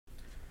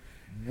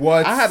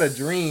What? I had a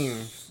dream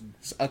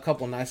a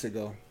couple nights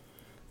ago.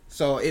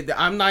 So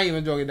I'm not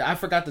even joking. I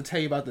forgot to tell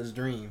you about this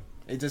dream.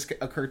 It just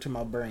occurred to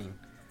my brain.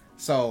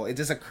 So it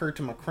just occurred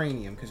to my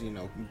cranium because, you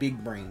know,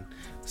 big brain.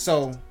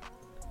 So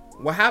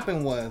what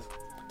happened was,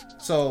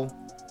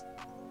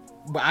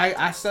 but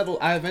I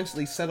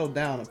eventually settled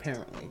down,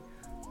 apparently.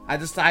 I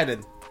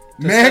decided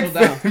to settle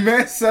down.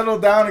 Man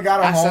settled down and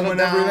got a home and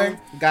everything.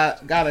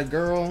 Got a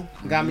girl,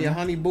 got me a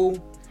honey boo,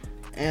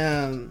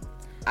 and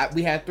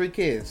we had 3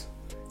 kids.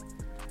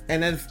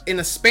 And then in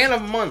a span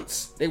of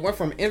months, they went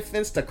from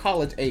infants to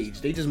college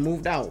age. They just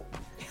moved out.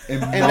 In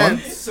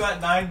months? So at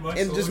 9 months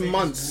In just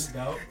months.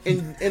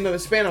 In the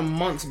span of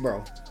months,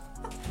 bro.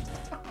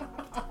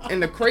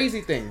 And the crazy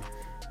thing,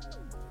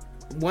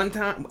 one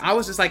time I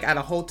was just like at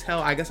a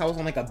hotel. I guess I was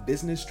on like a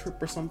business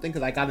trip or something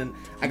because I got a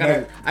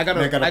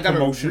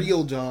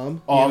real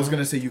job. Oh, I was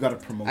gonna say you got a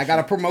promotion. I got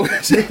a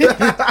promotion.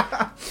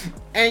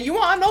 And you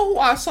wanna know who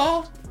I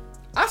saw?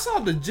 I saw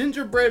the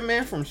gingerbread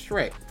man from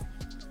Shrek.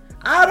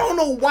 I don't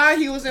know why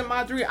he was in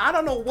my dream. I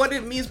don't know what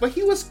it means, but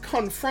he was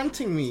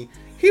confronting me.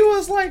 He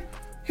was like,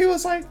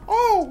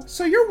 oh,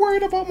 so you're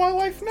worried about my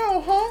life now,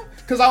 huh?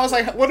 Because I was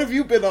like, what have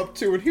you been up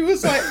to? And he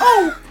was like,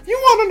 oh, you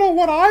want to know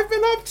what I've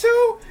been up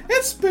to?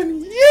 It's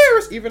been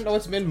years, even though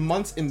it's been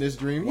months in this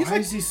dream. He's why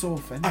like, is he so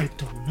offended? I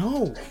don't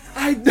know.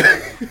 I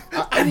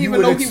didn't even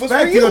know he was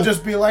real. He'll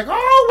just be like,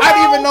 oh, well, I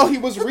didn't even know he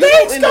was real.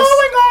 Things going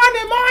on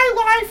in my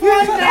life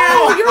right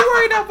now. Oh, you're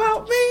worried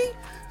about me?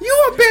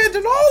 You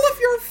abandoned all of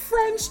your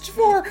friends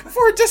for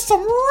just some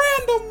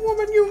random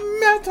woman you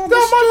met on the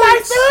streets. My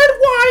third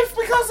wife,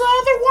 because the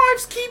other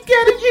wives keep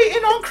getting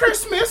eaten on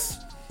Christmas.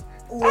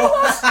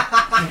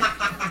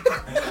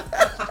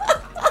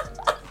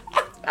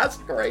 That's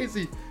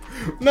crazy.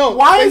 No,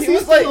 why is he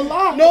still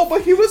alive? No,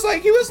 but he was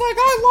like,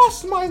 I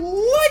lost my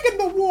leg in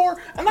the war,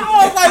 and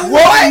I was like,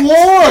 what war?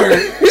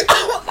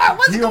 I was like,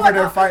 what's you going over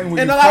there on? fighting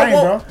with and Ukraine,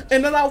 bro?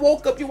 And then I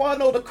woke up. You wanna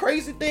know the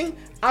crazy thing?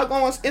 I go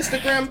on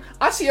Instagram.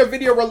 I see a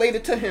video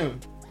related to him.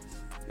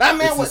 That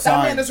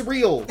man is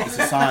real. It's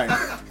a sign.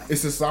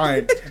 It's a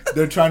sign.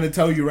 They're trying to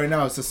tell you right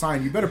now. It's a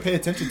sign. You better pay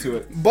attention to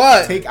it.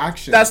 But take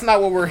action. That's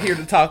not what we're here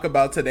to talk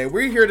about today.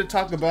 We're here to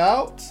talk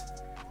about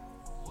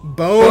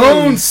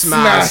bone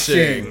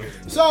smashing.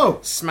 So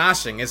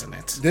smashing, isn't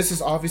it? This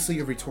is obviously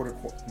a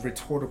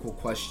rhetorical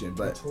question,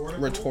 but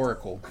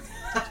rhetorical.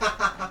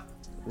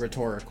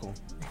 Rhetorical?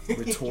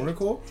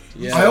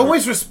 Yeah. I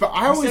always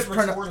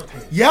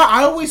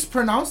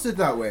pronounce it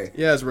that way.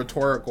 Yeah, it's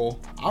rhetorical.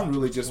 I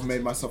really just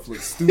made myself look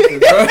stupid,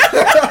 bro.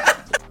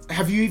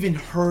 Have you even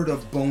heard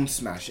of bone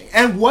smashing?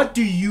 And what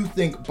do you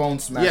think bone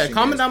smashing is? Yeah,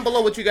 comment down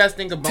below what you guys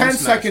think of bone 10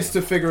 smashing. 10 seconds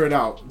to figure it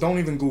out. Don't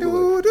even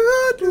Google it.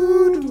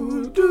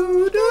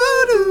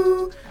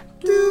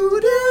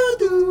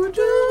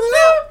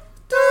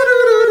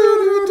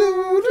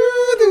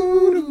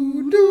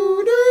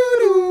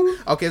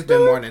 Okay, it's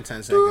been more than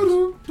 10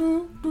 seconds.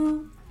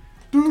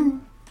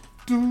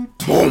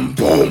 Boom,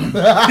 boom.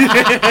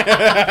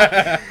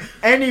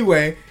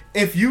 Anyway,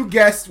 if you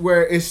guessed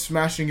where it's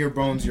smashing your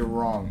bones, you're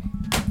wrong.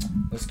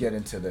 Let's get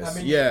into this.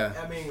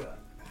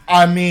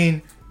 I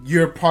mean,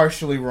 you're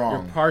partially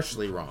wrong. You're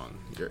partially wrong.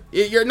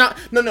 You're not.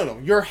 No.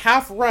 You're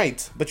half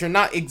right, but you're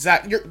not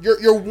exact.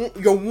 You're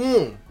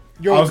womb.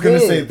 I was gonna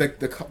say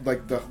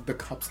the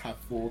cup's half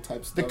full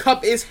type stuff. The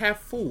cup is half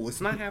full. It's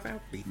not half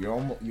empty. You're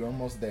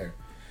almost there.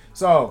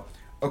 So,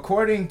 real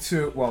quick,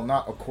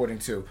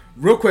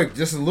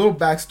 just a little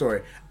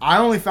backstory. I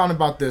only found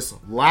about this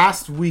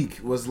last week.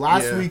 It was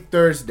last week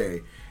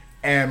Thursday,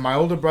 and my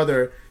older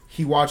brother,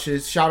 he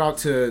watches. Shout out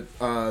to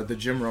the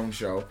Jim Rohn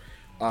show.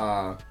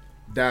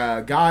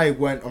 The guy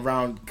went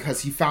around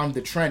because he found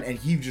the trend and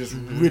he just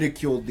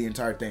ridiculed the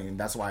entire thing, and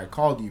that's why I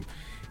called you.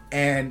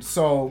 And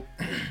so,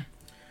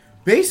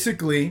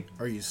 basically,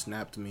 or you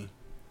snapped me.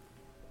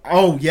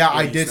 Oh yeah,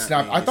 I did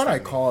snap. I thought I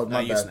called. No,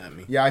 you snapped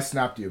me. Yeah, I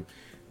snapped you.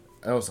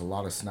 That was a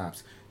lot of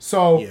snaps.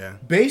 So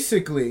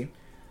basically,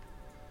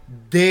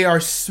 they are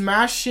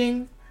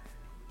smashing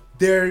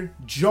their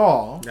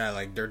jaw. Yeah,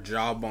 like their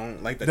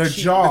jawbone, like the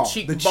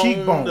cheekbone,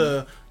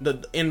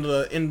 in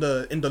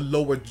the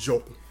lower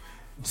jaw.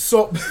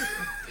 So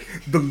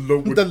the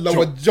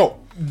lower jaw.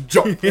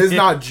 It's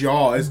not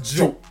jaw. It's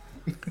jaw.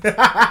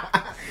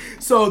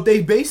 So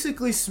they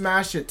basically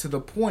smash it to the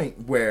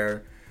point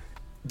where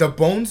the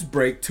bones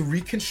break to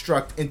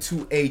reconstruct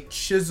into a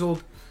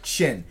chiseled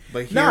chin.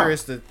 But here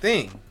is the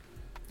thing.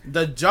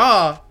 The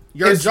jaw,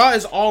 your jaw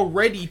is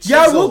already chiseled.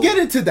 Yeah, we'll get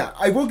into that.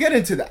 I will get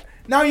into that.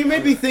 Now you may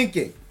be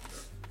thinking,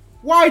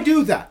 why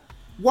do that?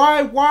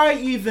 Why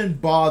even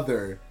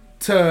bother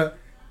to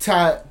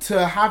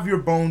have your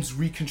bones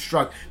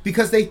reconstruct?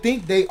 Because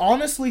they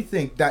honestly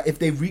think that if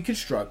they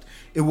reconstruct,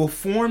 it will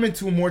form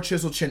into a more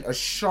chiseled chin, a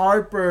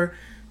sharper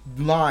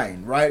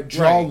line, right?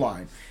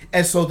 Line.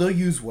 And so they'll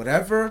use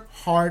whatever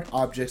hard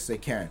objects they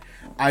can.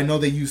 I know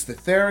they use the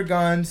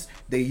Theraguns.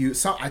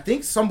 I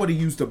think somebody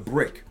used a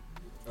brick.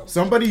 I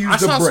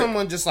saw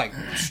someone just like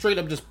straight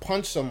up just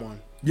punch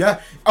someone. Yeah.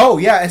 Oh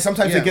yeah, and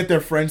sometimes they get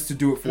their friends to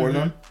do it for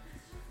them.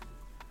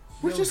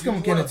 We're just gonna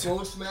get into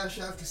bone smash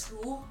after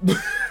school.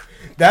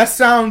 That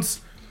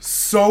sounds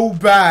so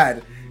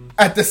bad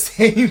at the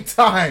same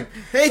time.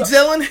 Hey,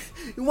 Dylan,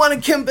 you want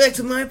to come back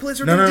to my place?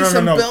 We're gonna do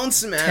some bone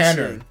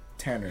smashing.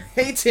 Tanner.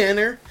 Hey,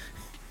 Tanner.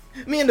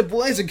 Me and the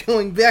boys are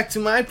going back to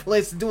my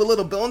place to do a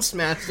little bone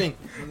smashing.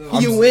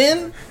 You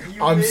win?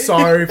 I'm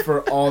sorry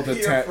for all the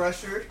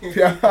pressure.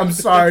 Yeah, I'm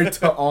sorry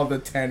to all the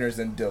Tanners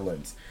and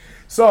Dylans.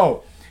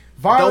 So,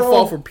 viral. Don't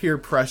fall for peer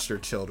pressure,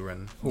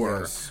 children who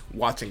Yes. are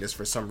watching this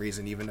for some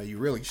reason, even though you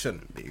really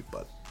shouldn't be.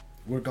 But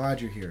We're glad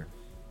you're here.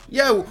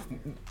 yeah,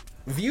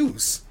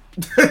 views.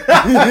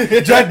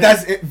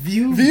 That's it.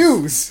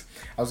 Views.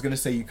 I was gonna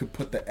say you could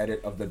put the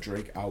edit of the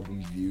Drake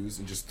album Views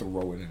and just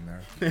throw it in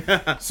there.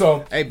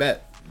 So, Hey,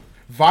 bet.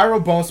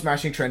 viral bone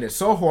smashing trend is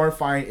so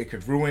horrifying it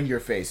could ruin your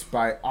face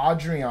by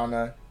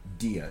Adriana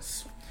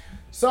Diaz.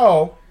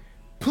 So,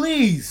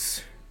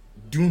 please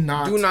do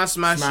not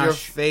smash your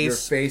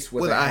face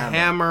with a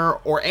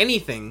hammer or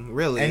anything,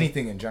 really.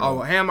 Anything in general.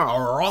 Oh, a hammer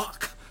or a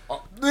rock.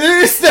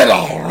 Instead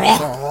of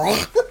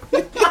rock.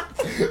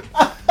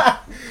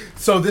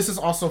 So this is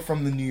also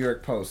from the New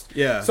York Post.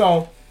 Yeah.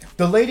 So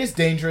the latest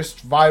dangerous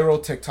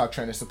viral TikTok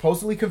trend is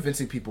supposedly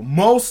convincing people,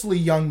 mostly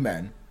young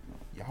men,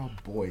 y'all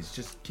boys,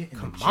 just get in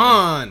the gym. Come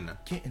on.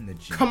 Get in the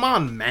gym. Come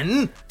on,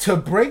 men. To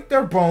break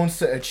their bones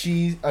to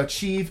achieve a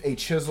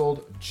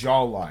chiseled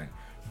jawline.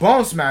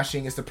 Bone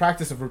smashing is the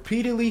practice of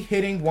repeatedly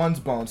hitting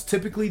one's bones,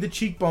 typically the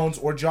cheekbones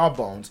or jaw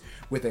bones,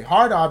 with a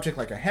hard object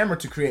like a hammer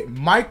to create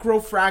micro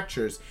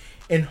fractures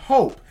in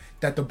hope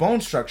that the bone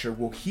structure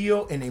will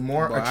heal in a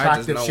more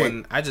attractive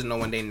shape. I just know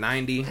when they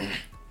 90,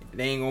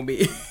 they ain't gonna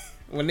be.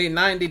 When they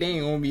 90, they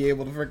ain't gonna be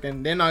able to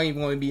freaking. They're not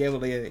even gonna be able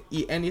to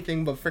eat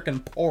anything but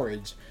freaking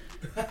porridge.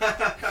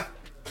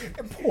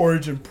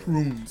 Porridge and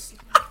prunes.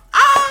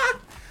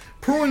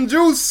 Prune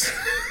juice.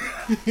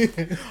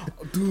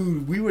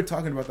 Dude, we were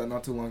talking about that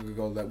not too long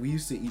ago, that we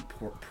used to eat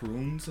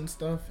prunes and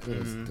stuff. It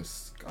was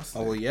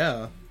disgusting. Oh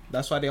yeah,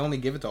 that's why they only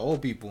give it to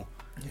old people.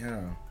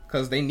 Yeah.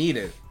 Cause they need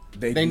it.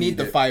 They need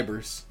the it.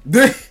 fibers.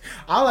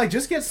 I like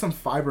just get some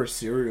fiber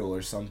cereal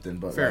or something.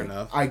 But Fair like,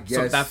 enough. I guess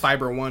So that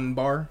Fiber One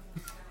bar.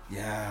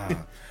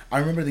 Yeah, I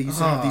remember they used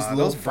to have these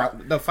little.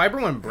 The Fiber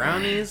One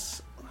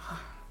brownies.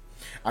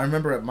 I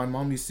remember my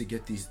mom used to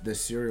get this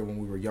cereal when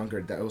we were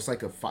younger. That it was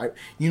like a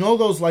you know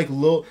those like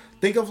little.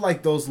 Think of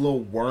like those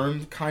little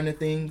worm kind of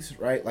things,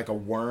 right? Like a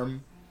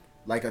worm,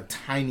 like a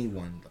tiny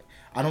one.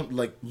 I don't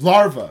like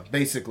larva.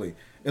 Basically,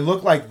 it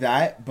looked like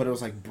that, but it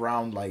was like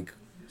brown like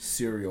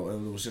cereal,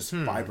 and it was just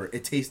fiber.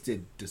 It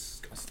tasted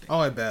disgusting. Oh,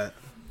 I bet.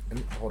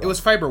 Hold It on.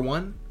 was Fiber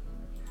One.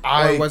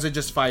 Or was it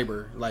just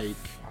fiber? Like.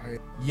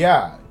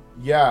 Yeah.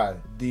 This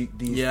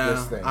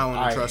thing. I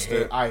wouldn't trust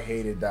it. I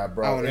hated that,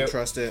 bro. I wouldn't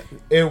trust it.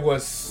 It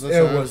was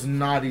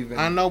not even.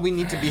 I know we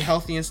need to be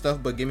healthy and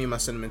stuff, but give me my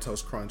Cinnamon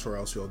Toast Crunch or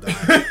else you'll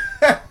die.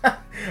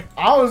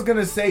 I was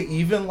gonna say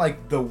even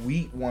like the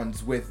wheat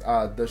ones with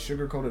the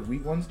sugar coated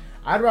wheat ones.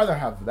 I'd rather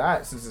have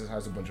that since it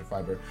has a bunch of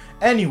fiber.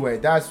 Anyway,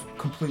 that's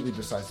completely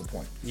besides the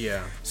point.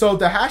 Yeah. So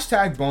the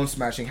hashtag bone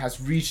smashing has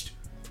reached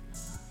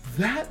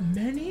that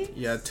many?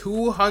 Yeah,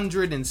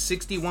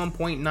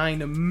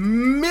 261.9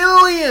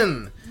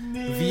 million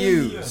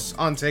views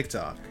on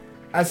TikTok.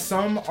 As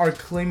some are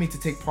claiming to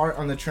take part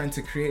on the trend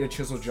to create a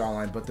chiseled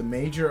jawline, but the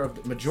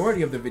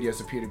majority of the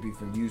videos appear to be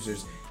from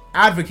users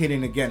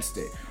advocating against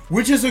it,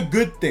 which is a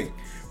good thing,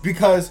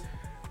 because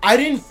I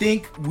didn't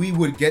think we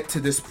would get to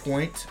this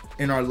point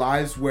in our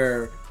lives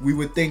where we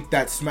would think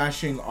that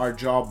smashing our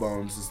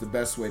jawbones is the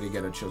best way to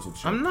get a chiseled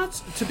chin. I'm not,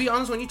 to be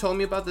honest, when you told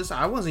me about this,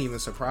 I wasn't even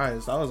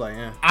surprised. I was like,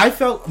 eh. I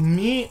felt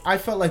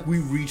like we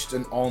reached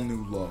an all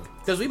new low.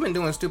 Because we've been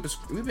doing stupid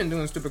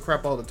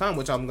crap all the time,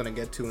 which I'm gonna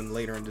get to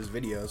later in this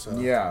video. So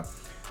yeah,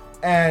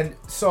 and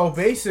so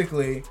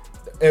basically,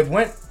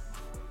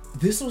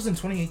 this was in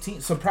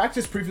 2018. So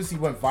practice previously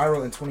went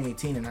viral in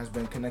 2018 and has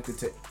been connected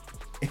to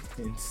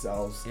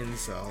incels.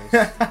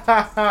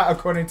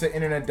 According to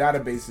internet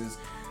databases,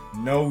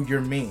 know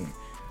your meme.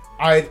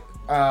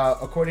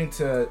 According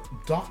to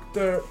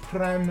Dr.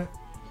 Prem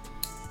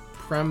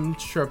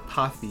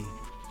Tripathi.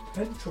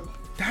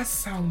 That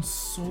sounds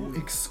so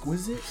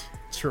exquisite.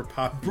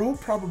 Tripathi. Bro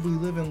probably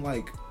live in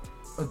like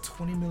a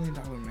 $20 million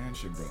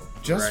mansion, bro.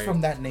 Just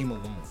from that name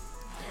alone.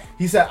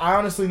 He said, I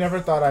honestly never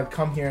thought I'd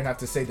come here and have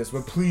to say this,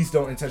 but please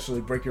don't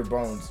intentionally break your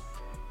bones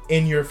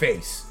in your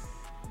face.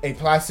 A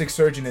plastic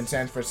surgeon in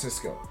San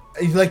Francisco.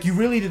 Like, you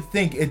really did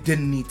think it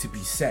didn't need to be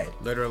said.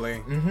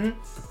 Literally.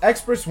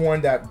 Experts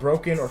warn that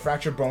broken or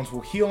fractured bones will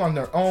heal on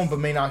their own, but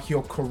may not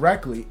heal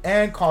correctly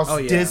and cause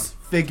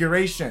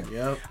disfiguration.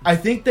 Yep. I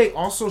think they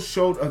also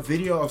showed a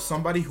video of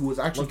somebody who was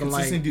actually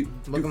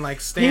looking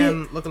like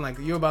Stan.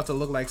 You're about to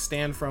look like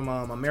Stan from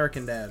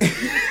American Dad.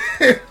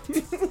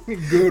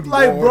 Good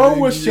like, bro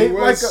was shaped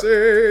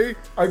USA. Like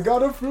I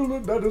got a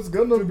feeling that it's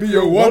gonna be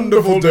a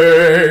wonderful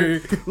day.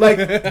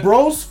 Like,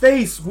 bro's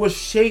face was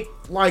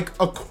shaped like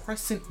a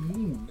crescent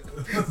moon.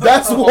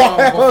 That's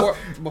why.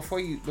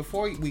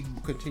 Before we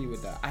continue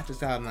with that, I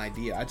just got an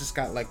idea. I just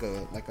got like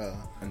an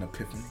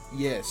epiphany.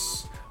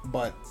 Yes,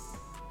 but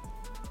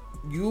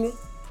you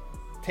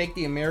take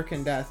the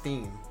American Dad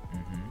theme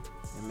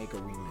and make a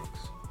remix.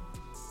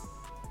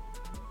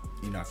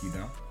 Enoch, you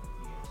down?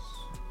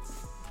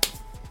 Yes.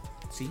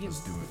 See,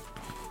 Let's do it.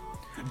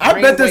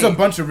 I bet there's a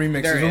bunch of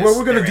remixes.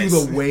 We're gonna do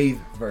the wave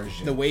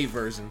version. The wave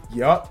version.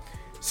 Yup.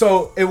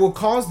 So it will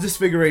cause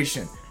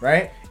disfiguration,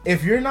 right?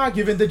 If you're not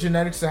given the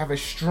genetics to have a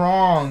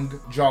strong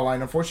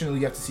jawline, unfortunately,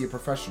 you have to see a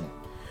professional.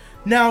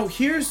 Now,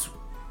 here's,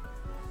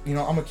 I'm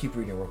gonna keep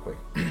reading real quick.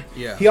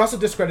 Yeah. He also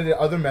discredited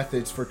other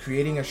methods for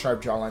creating a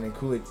sharp jawline,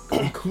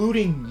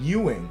 including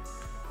mewing.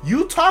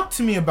 You talked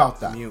to me about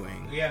that.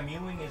 Mewing. Yeah,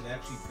 mewing is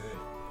actually good.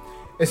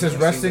 It says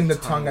resting the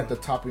tongue at the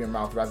top of your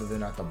mouth rather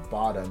than at the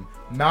bottom.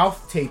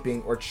 Mouth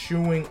taping or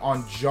chewing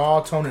on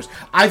jaw toners.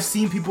 I've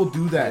seen people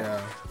do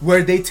that.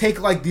 Where they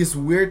take like this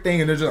weird thing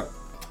and they're just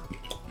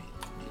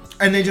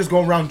and they just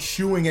go around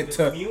chewing it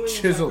to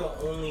chisel. Is like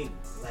the only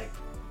like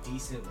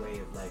decent way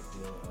of like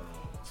doing.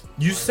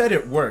 You said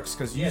it works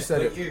because you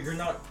said it. You're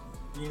not,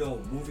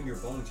 moving your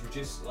bones. You're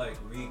just like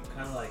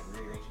kind of like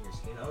rearranging your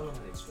skin. I don't know how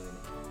to explain it,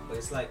 but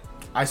it's like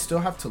I still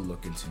have to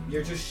look into it.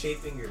 You're just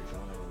shaping your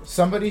jawline.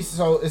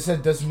 It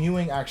said, does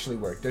mewing actually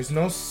work? There's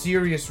no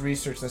serious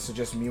research that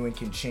suggests mewing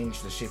can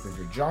change the shape of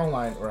your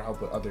jawline or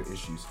help with other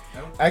issues.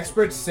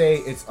 Experts say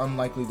it's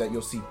unlikely that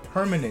you'll see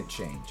permanent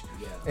change.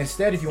 Yeah.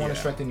 Instead, if you want to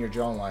strengthen your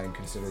jawline,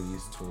 consider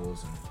these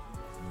tools and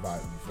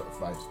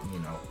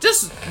vibes,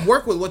 Just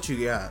work with what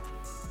you got.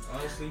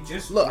 Honestly,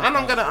 just look. I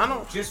don't got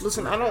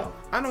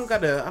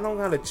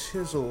a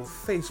chisel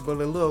face, but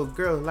a little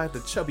girl like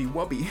the chubby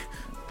wubby.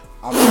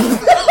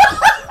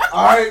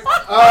 Alright,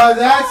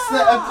 that's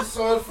the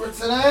episode for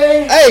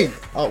today. Hey!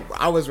 Oh,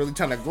 I was really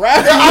trying to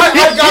grab you.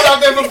 I got out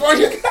there before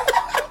you...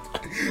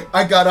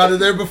 I got out of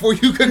there before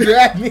you could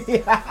grab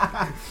me.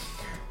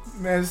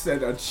 Man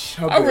said a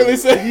chubby... I really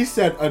said... He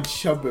said a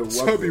chubby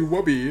wubby. Chubby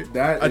wubby.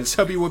 That is... A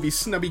chubby wubby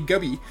snubby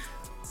gubby.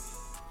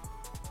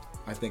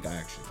 I think I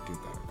actually do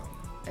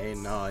that. Hey,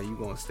 nah, you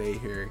gonna stay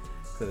here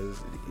because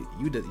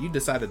you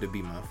decided to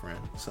be my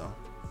friend, so...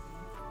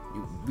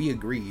 We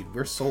agreed.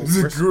 We're souls.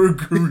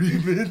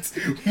 Agreement.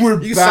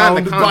 We're you bound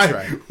signed the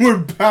contract. We're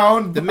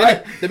bound.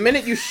 The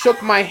minute you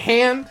shook my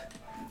hand,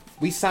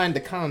 we signed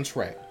the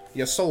contract.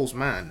 Your soul's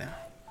mine now.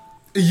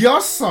 Your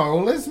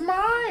soul is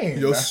mine.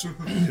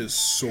 His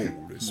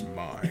soul is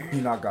mine. You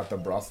not got the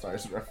Brawl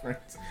Stars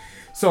reference.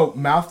 So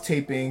mouth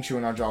taping,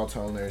 chewing on jaw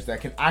toners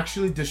that can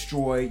actually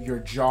destroy your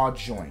jaw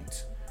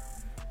joint.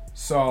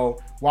 So,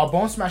 while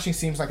bone smashing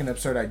seems like an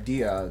absurd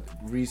idea,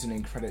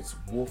 reasoning credits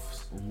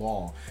Wolff's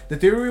Law. The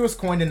theory was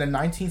coined in the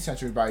 19th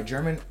century by a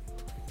German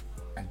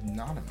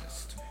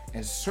anatomist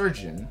and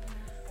surgeon,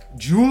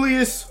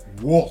 Julius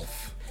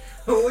Wolff.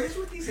 What is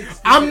with these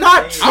I'm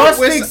not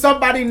trusting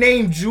somebody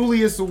named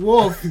Julius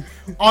Wolff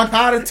on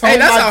how to tone Hey,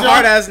 that's my a jaw.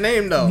 hard-ass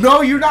name, though.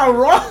 No, you're not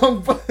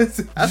wrong, but that's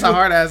a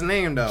hard-ass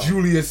name, though.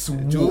 Julius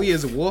Wolff.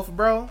 Julius Wolff,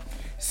 bro?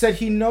 Said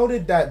he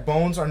noted that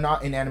bones are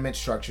not inanimate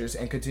structures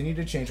and continue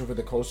to change over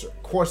the course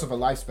of a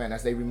lifespan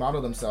as they remodel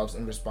themselves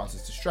in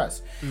responses to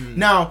stress.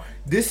 Now,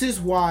 this is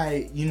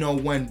why,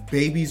 when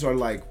babies are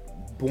like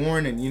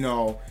born and,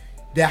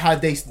 they have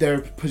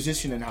their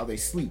position and how they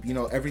sleep,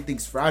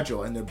 everything's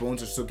fragile and their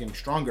bones are still getting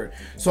stronger.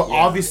 So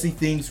obviously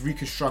things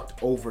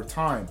reconstruct over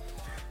time.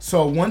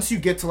 So once you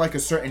get to like a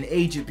certain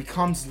age, it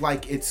becomes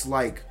like it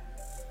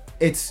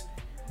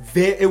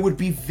would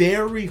be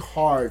very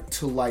hard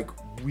to like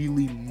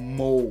really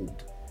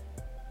mold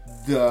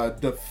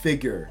the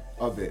figure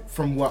of it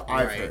from what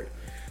I've heard.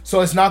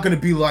 So it's not going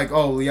to be like,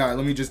 oh yeah,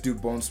 let me just do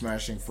bone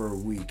smashing for a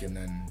week and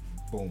then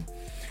boom.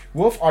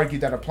 Wolff argued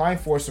that applying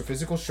force or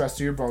physical stress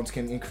to your bones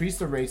can increase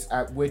the rates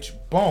at which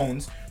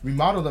bones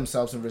remodel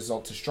themselves and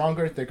result to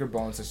stronger, thicker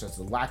bones, such as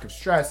the lack of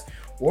stress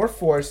or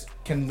force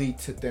can lead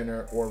to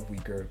thinner or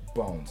weaker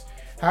bones.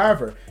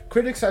 However,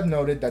 critics have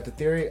noted that the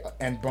theory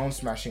and bone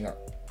smashing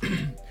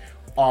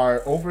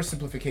are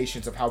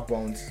oversimplifications of how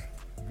bones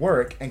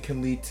work and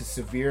can lead to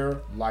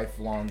severe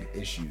lifelong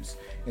issues.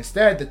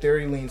 Instead, the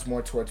theory leans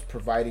more towards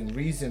providing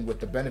reason with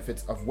the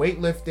benefits of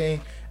weightlifting,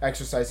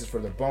 exercises for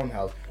their bone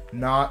health,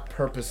 not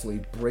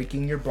purposely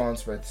breaking your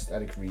bones for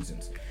aesthetic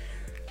reasons.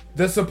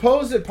 The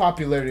supposed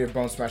popularity of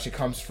bone smashing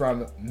comes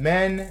from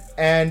men,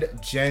 and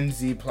Gen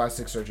Z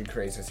plastic surgery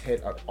craze has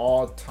hit an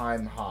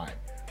all-time high.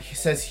 He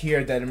says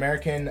here that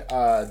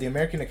the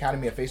American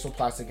Academy of Facial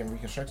Plastic and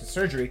Reconstructive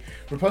Surgery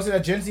reported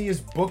that Gen Z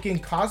is booking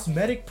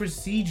cosmetic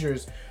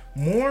procedures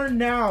more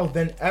now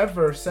than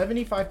ever.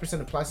 75%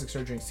 of plastic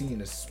surgery is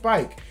seeing a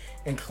spike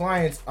in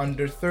clients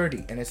under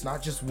 30. And it's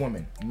not just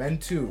women. Men,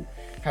 too,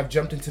 have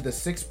jumped into the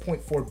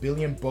 $6.4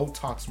 billion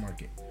Botox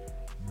market.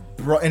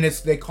 Bro, and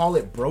they call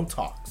it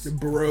Brotox.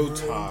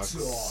 Brotox.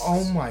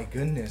 Oh, my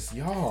goodness,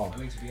 y'all. I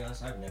mean, to be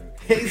honest, I've never...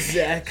 Hey,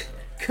 Zach.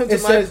 Come to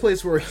my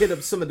place where we hit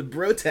up some of the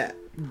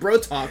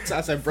Brotox.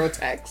 I said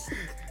Brotax.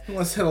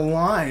 Let's hit a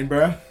line,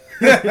 bro.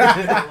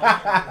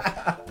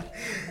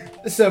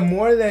 So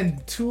more than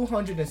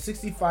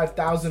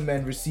 265,000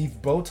 men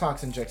received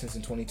Botox injections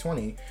in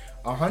 2020.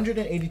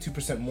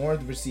 182% more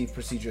received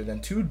procedure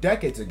than 2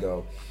 decades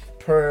ago,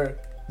 per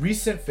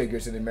recent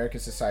figures in the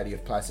American Society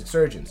of Plastic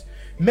Surgeons.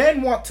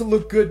 Men want to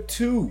look good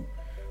too.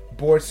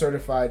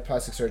 board-certified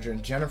plastic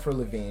surgeon Jennifer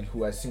Levine,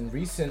 who has seen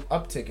recent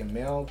uptick in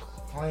male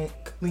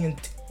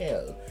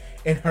clientele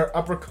in her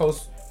Upper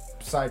Coast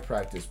side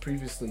practice,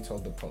 previously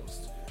told the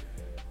Post.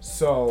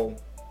 So,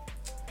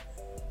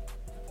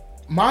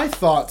 my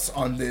thoughts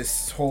on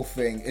this whole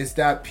thing is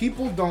that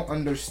people don't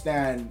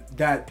understand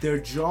that their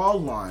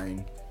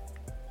jawline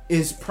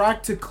is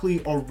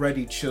practically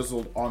already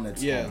chiseled on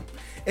its own.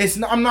 It's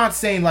not, I'm not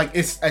saying like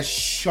it's as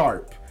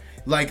sharp,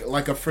 like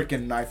a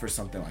freaking knife or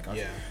something like that.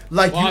 Yeah.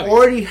 Like you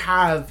already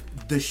have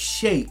the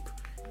shape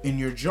in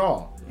your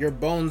jaw. Your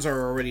bones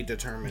are already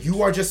determined.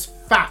 You are just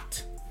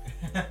fat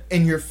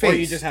in your face. Or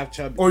you just have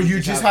chub. Or you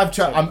just have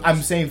chub.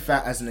 I'm saying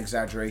fat as an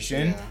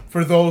exaggeration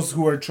for those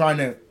who are trying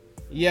to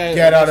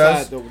get at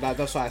us.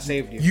 That's why I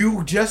saved you.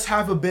 You just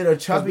have a bit of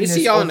chubbiness. We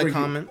see y'all in the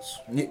comments.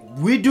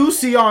 We do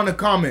see y'all in the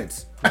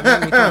comments.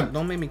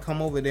 Don't make me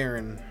come over there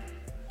and...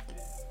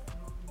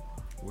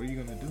 What are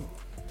you gonna do?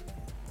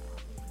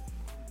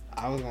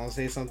 I was gonna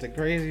say something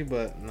crazy,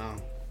 but no.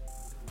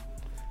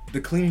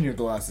 The cleaning your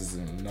glasses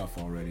is enough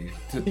already.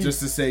 Just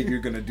to say you're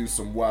gonna do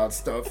some wild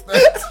stuff.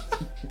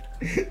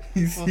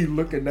 You see,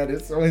 looking at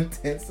it so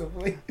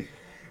intensively.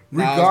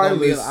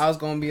 Regardless, I was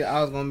gonna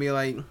be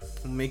like,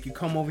 make you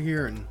come over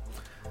here and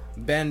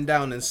bend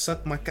down and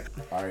suck my.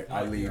 All right,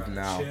 I leave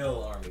now.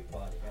 Chill Army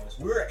podcast.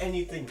 We're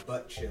anything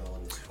but chill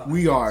on this podcast.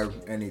 We are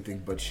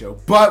anything but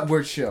chill, but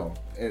we're chill.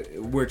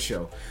 We're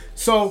chill.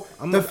 So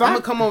I'm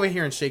gonna come over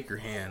here and shake your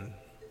hand,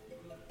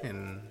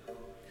 and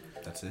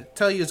that's it.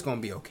 Tell you it's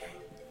gonna be okay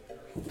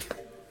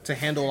to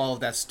handle all of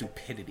that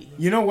stupidity.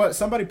 You know what?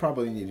 Somebody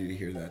probably needed to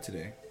hear that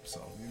today,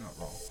 so you're not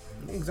wrong.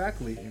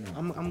 Exactly. You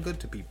know. I'm good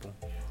to people.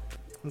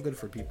 I'm good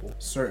for people.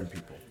 Certain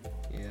people.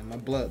 Yeah, my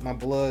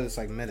blood is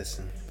like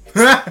medicine.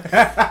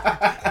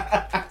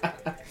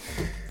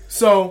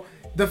 So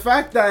the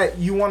fact that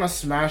you want to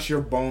smash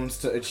your bones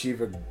to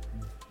achieve a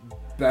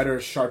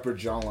better, sharper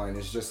jawline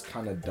is just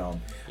kind of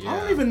dumb. Yeah. I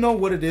don't even know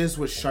what it is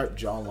with sharp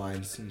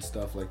jawlines and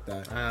stuff like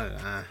that.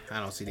 I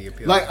don't see the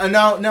appeal. Like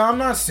now I'm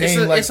not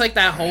saying it's like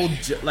that whole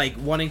like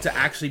wanting to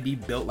actually be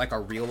built like a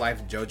real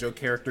life JoJo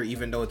character,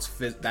 even though it's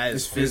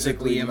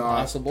physically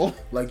impossible.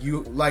 Like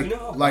you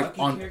know like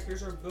on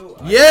characters are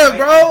built. Yeah,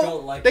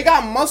 bro. They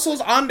got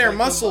muscles on their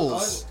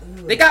muscles.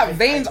 They got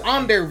veins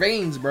on their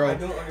veins, bro. I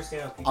don't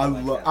understand how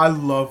people I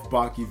love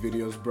Baki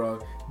videos,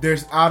 bro.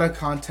 There's out of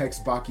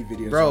context Baki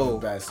videos, bro. Are the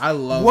best. I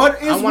love.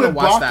 What is I want to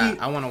watch Baki, that.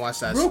 I want to watch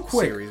that real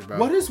quick, series, bro.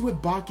 What is with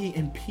Baki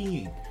and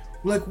peeing?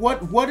 Like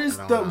what is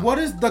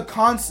the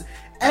concept?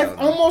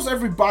 Almost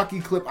every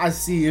Baki clip I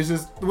see is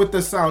just with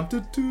the sound,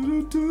 and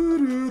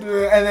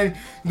then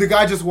the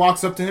guy just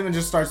walks up to him and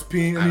just starts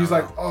peeing, and he's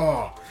like,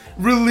 oh,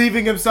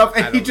 relieving himself,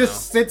 and he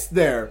just sits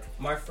there.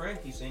 My friend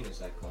keeps saying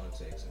it's like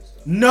context and stuff.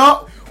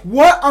 No,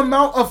 what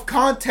amount of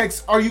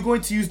context are you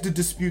going to use to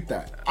dispute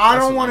that? I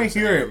don't want to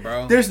hear it,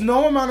 bro. There's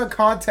no amount of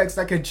context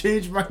that can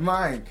change my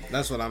mind.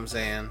 That's what I'm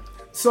saying.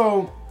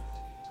 So,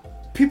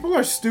 people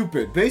are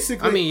stupid,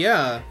 basically. I mean,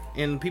 yeah,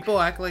 and people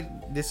act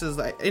like this is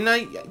like, and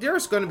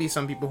there's going to be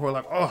some people who are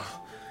like,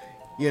 oh,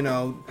 you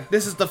know,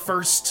 this is the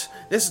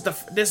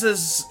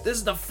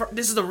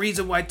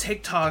reason why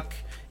TikTok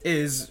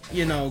is,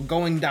 you know,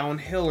 going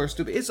downhill or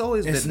stupid. It's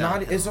always been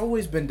downhill. It's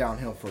always been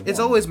downhill for It's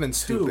always been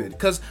stupid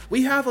because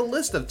we have a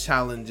list of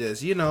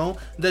challenges, you know,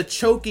 the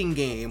choking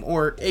game,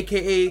 or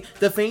aka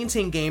the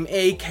fainting game,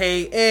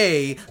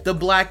 aka the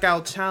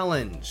blackout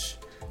challenge.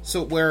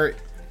 So where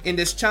in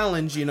this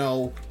challenge, you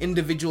know,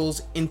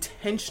 individuals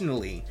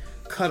intentionally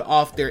cut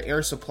off their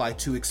air supply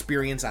to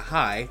experience a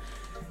high,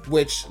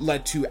 which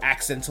led to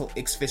accidental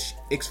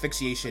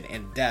asphyxiation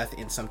and death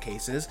in some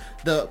cases.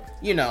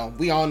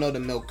 We all know the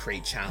milk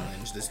crate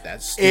challenge.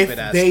 That stupid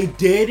ass. If they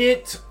did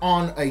it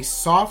on a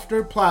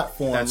softer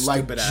platform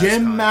like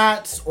gym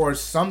mats or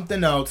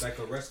something else, like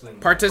a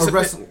wrestling,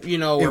 participants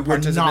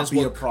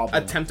will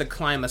problem. Attempt to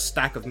climb a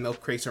stack of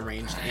milk crates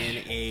arranged in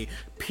a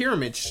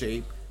pyramid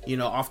shape, you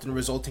know, often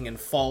resulting in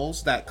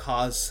falls that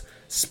cause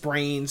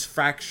sprains,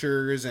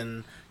 fractures,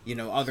 and, you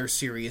know, other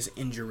serious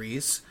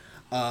injuries.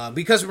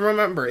 Because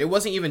remember, it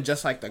wasn't even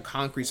just like the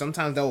concrete.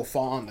 Sometimes they will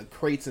fall on the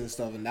crates and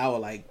stuff, and that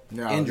will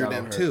injure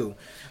them too.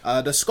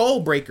 The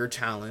skull breaker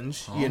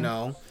challenge, you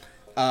know,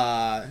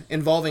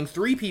 involving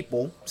 3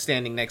 people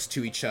standing next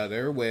to each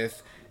other,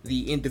 with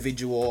the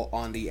individual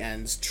on the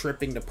ends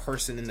tripping the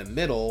person in the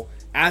middle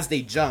as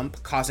they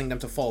jump, causing them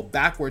to fall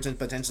backwards and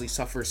potentially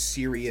suffer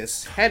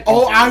serious head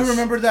injuries. Oh, I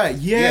remember that.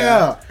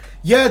 Yeah,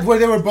 where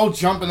they were both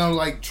jumping and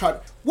like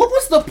what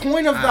was the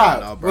point of that? I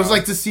don't know, bro. It was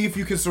like to see if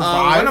you could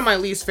survive. One of my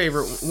least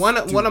favorite, one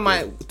of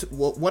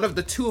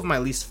the 2 of my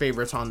least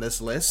favorites on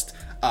this list,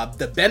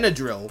 the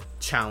Benadryl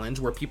challenge,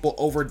 where people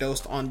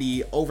overdosed on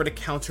the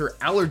over-the-counter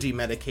allergy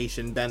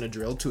medication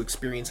Benadryl to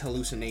experience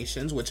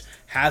hallucinations, which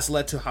has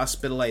led to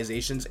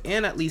hospitalizations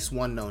and at least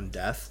 1 known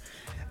death.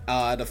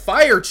 The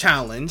fire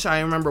challenge, I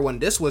remember when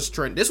this was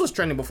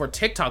trending before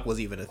TikTok was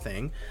even a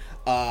thing.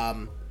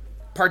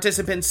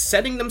 Participants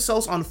setting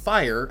themselves on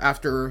fire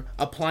after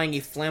applying a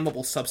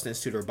flammable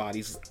substance to their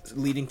bodies,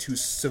 leading to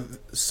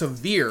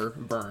severe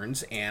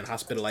burns and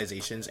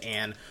hospitalizations,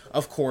 and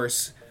of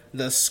course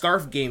the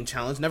Scarf Game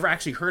Challenge. Never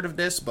actually heard of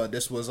this, but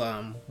this was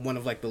one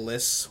of like the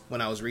lists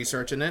when I was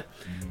researching it.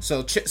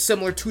 So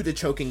similar to the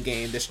choking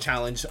game, this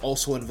challenge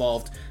also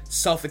involved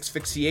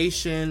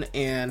self-asphyxiation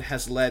and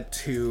has led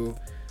to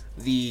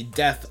the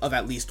death of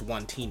at least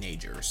one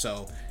teenager.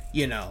 So,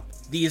 you know,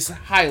 these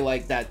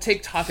highlight that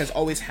TikTok has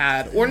always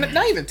had, or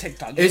not even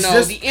TikTok, you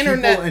know, the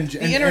internet,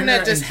 the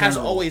internet just has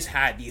always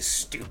had these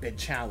stupid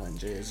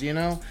challenges, you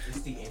know?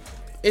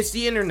 It's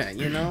the internet,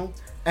 you know?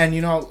 And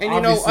you know,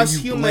 us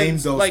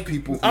humans, those like,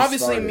 people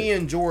obviously me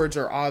and George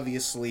are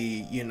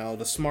obviously, you know,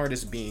 the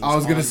smartest beings. I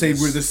was gonna say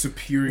we're the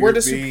superior beings. We're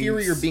the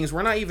superior beings.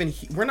 We're not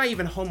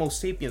even Homo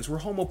sapiens. We're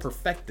Homo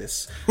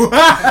perfectus.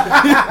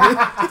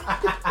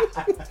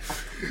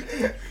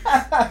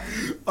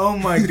 Oh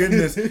my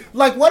goodness!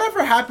 Like,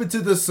 whatever happened to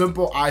the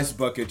simple ice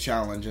bucket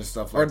challenge and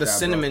stuff like that? Or the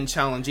cinnamon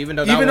challenge, even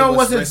though it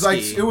wasn't risky.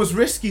 Like, it was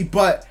risky,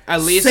 but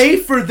at least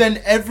safer than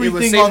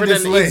everything on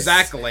this list.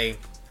 Exactly.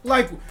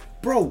 Like,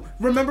 bro,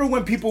 remember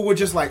when people were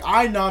just like,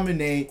 I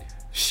nominate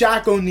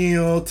Shaq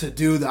O'Neal to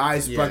do the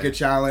ice bucket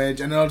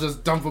challenge, and they'll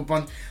just dump a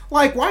bunch.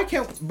 Like, why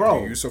can't,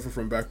 bro? Do you suffer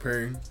from back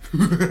pain?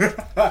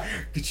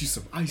 Get you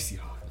some icy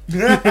hot.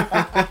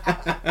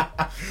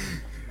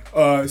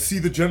 See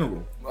the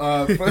general.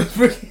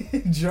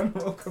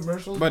 General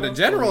commercials. But the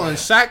general and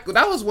Shaq,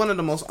 that was one of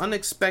the most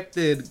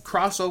unexpected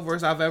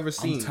crossovers I've ever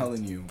seen. I'm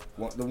telling you,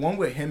 the one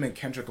with him and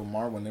Kendrick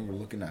Lamar when they were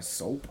looking at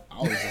soap,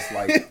 I was just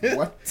like,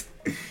 what?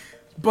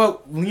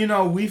 But, you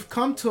know, we've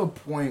come to a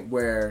point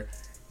where,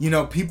 you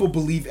know, people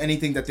believe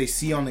anything that they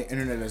see on the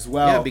internet as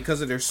well. Yeah,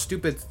 because of their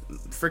stupid,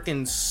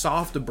 freaking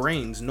soft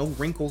brains. No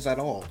wrinkles at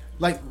all.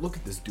 Like, look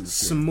at this dude.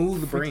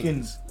 Smooth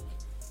brains.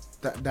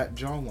 That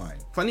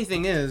jawline. Funny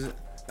thing is,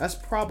 that's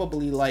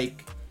probably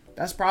like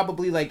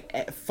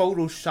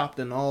photoshopped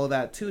and all of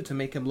that too to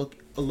make him look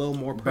a little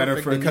more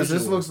perfect. Better because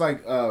this looks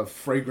like a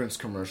fragrance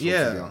commercial.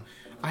 Yeah.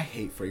 I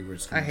hate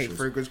fragrance commercials. I hate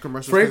fragrance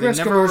commercials. Fragrance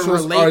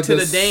commercials are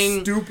the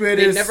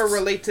stupidest. They never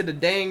relate to the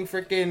dang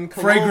freaking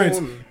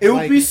fragrance. It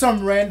would be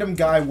some random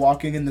guy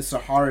walking in the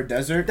Sahara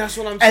Desert. That's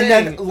what I'm saying.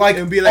 And then like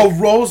a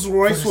Rolls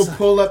Royce will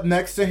pull up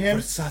next to him.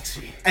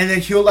 Versace. And then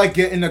he'll like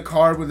get in the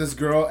car with this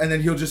girl, and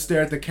then he'll just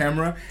stare at the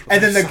camera.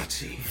 And then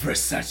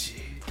Versace.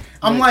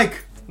 I'm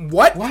like,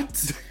 what?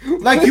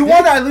 Like, you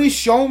want to at least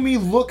show me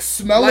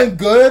smelling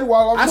good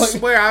while I'm I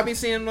swear, I'll be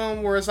seeing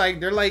them where it's like,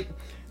 they're like,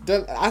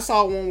 I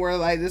saw one where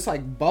like this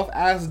like buff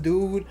ass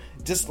dude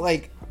just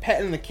like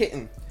petting the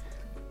kitten,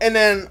 and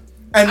then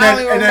I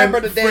don't even remember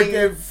the dang.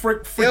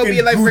 It'll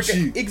be like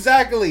freaking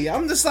exactly.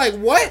 I'm just like,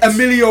 what?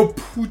 Emilio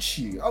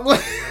Pucci.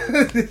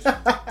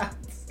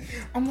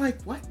 I'm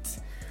like, what?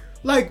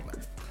 Like,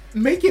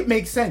 make it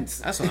make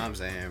sense. That's what I'm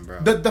saying,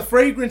 bro. The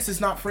fragrance is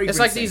not fragrance.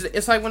 It's like these.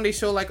 It's like when they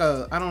show like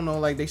I don't know,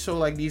 like they show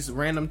like these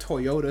random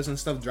Toyotas and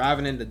stuff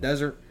driving in the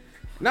desert.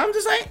 Now I'm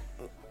just like,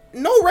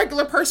 no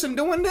regular person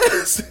doing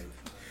this.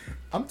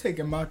 I'm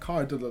taking my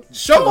car to the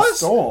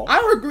store.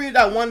 I agree with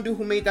that one dude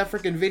who made that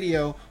freaking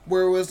video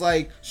where it was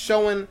like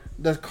showing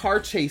the car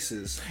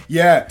chases.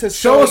 Yeah, to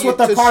show us what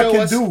the car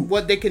can do.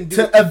 What they can do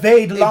to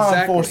evade law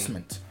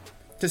enforcement.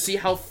 To see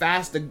how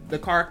fast the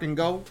car can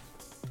go.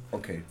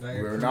 Okay,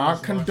 we're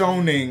not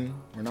condoning.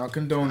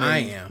 I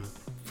am.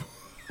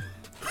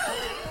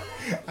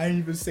 I didn't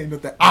even say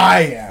nothing.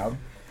 I am.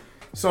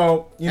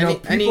 So, you know,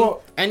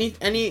 people...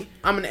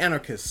 I'm an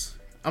anarchist.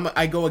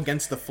 I go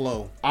against the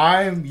flow.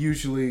 I'm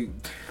usually...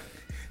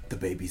 The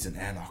baby's an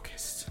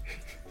anarchist.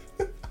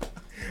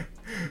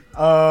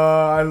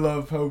 I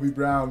love Hobie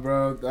Brown,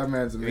 bro. That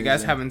man's amazing. If you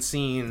guys haven't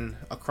seen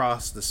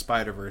Across the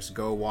Spider-Verse,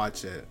 go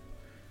watch it.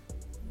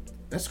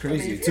 That's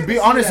crazy. To be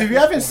honest, if you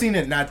haven't seen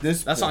it,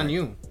 that's on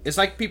you. It's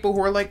like people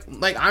who are like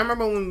I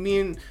remember when me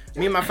and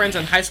my friends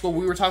in high school,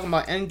 we were talking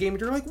about Endgame.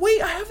 They're like,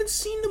 "Wait, I haven't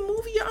seen the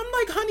movie yet." I'm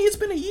like, "Honey, it's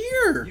been a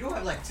year." You don't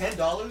have like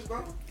 $10,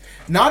 bro.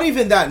 Not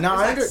even that. No,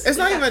 it's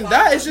not even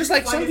that. It's just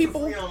like some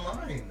people.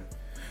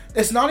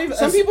 It's not even.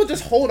 Some people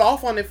just hold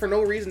off on it for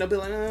no reason. They'll be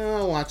like,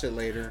 "I'll watch it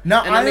later."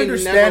 Now I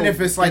understand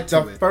if it's like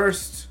the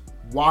first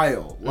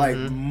while, like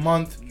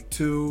month,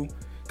 2,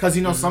 because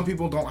you know some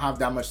people don't have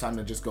that much time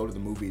to just go to the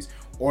movies.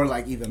 Or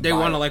like even they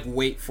want to like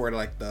wait for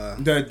like the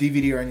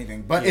DVD or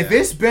anything. But if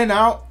it's been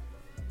out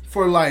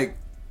for like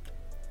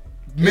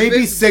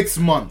maybe 6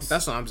 months,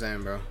 that's what I'm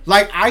saying, bro.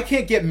 Like I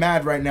can't get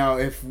mad right now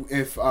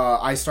if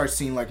I start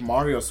seeing like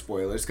Mario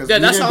spoilers because we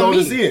didn't go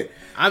to see it,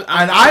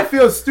 I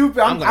feel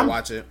stupid. I'm gonna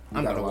watch it.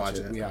 I'm gonna watch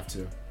it. We have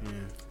to.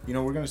 You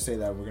know we're gonna say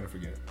that we're gonna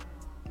forget it.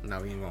 No,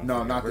 we ain't gonna.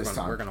 No, not this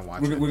time. We're gonna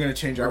watch it. We're gonna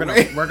change our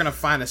way. We're gonna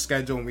find a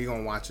schedule and we're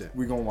gonna watch it.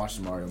 We're gonna watch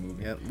the Mario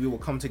movie. Yeah, we will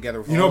come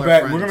together with all our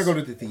friends. We're gonna go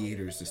to the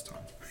theaters this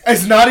time.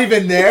 It's not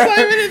even there. It's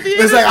not even in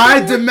theaters. It's like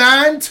I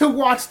demand to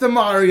watch the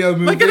Mario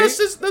movie. Look at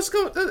us. Let's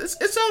go.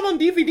 It's out on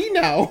DVD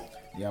now.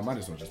 Yeah, I might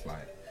as well just buy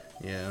it.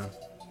 Yeah.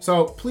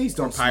 So please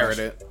don't pirate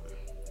it.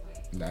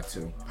 That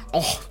too.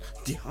 Oh,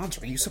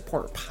 DeAndre, you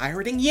support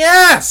pirating?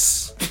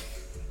 Yes.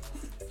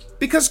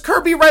 Because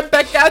Kirby right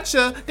back at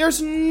you.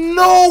 There's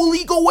no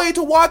legal way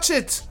to watch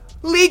it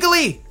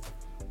legally.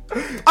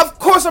 Of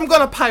course I'm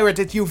gonna pirate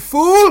it, you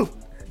fool.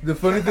 The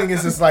funny thing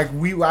is, it's like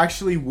we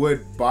actually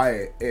would buy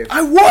it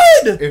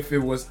if it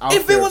was out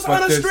If there, it was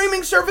but on a this-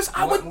 streaming service,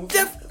 I What would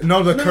movie?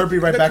 No, the Kirby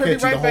right back at you.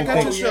 The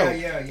whole thing. show.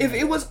 Yeah. If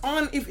it was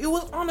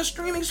on a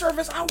streaming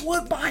service, I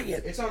would buy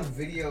it. It's on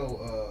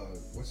video.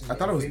 What's his I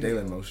thought it was name?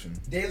 Daily Motion.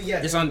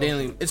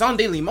 It's on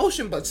Daily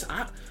Motion, but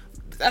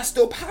that's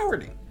still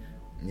pirating.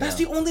 That's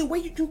Yeah. the only way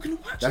you can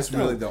watch That's it.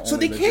 really though. the So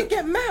only they can't legit-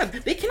 get mad.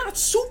 They cannot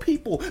sue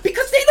people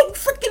because they don't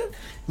freaking.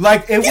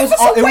 Like it Give was,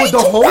 us a it way was the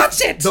to whole.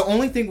 watch it!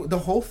 The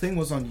whole thing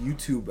was on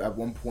YouTube at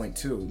one point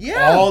too.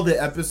 Yeah. all the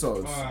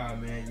episodes. Oh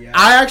man, yeah.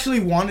 I actually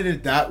wanted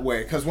it that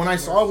way because when I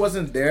saw it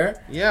wasn't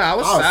there, Yeah, I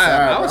was I was sad.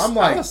 sad, I bro. was, I'm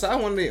like- I was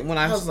sad when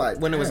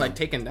it was damn. like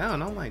taken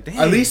down. I'm like, damn.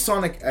 at least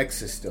Sonic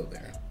X is still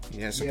there.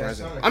 Yeah,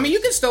 surprising. Sonic I mean, X. you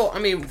can still. I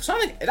mean,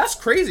 Sonic. That's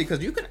crazy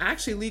because you can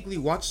actually legally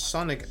watch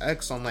Sonic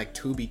X on like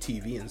Tubi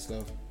TV and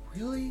stuff.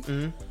 Really?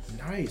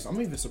 Nice.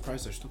 I'm even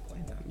surprised they're still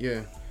playing that.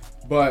 Yeah.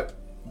 But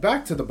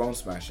back to the bone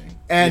smashing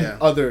and Yeah.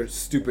 other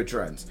stupid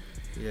trends.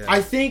 Yeah.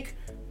 I think,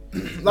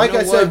 like You know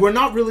I said, what? we're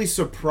not really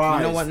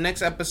surprised. You know what?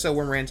 Next episode,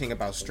 we're ranting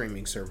about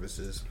streaming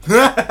services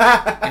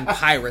and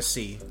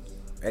piracy.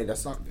 Hey,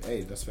 that's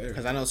fair.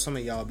 Because I know some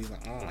of y'all be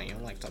like, oh, you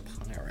don't like to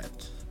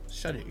pirate.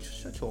 Shut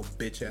your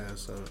bitch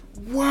ass up.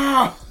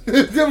 Wow.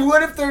 Then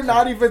what if they're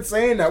not even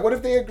saying that? What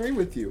if they agree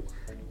with you?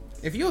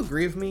 If you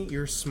agree with me,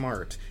 you're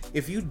smart.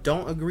 If you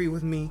don't agree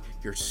with me,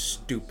 you're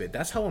stupid.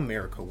 That's how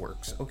America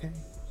works, okay?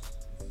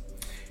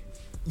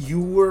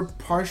 You were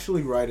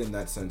partially right in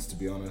that sense, to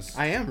be honest.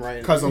 I am right.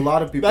 Because a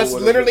lot of people. That's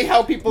would've- literally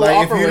how people like,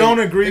 operate. if you don't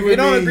agree If with you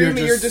don't me, agree you're,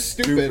 with me, just you're just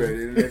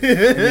stupid.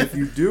 And if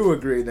you do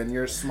agree, then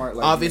you're smart.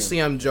 Like Obviously,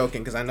 me. I'm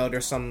joking because I know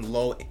there's some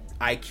low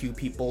IQ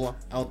people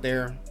out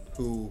there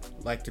who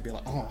like to be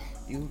like, oh,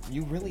 you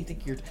really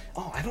think you're?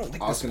 Oh, I don't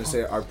like. I was this gonna pod-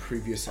 say our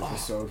previous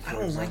episode. I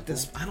don't like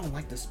this. I don't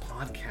like this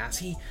podcast.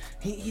 He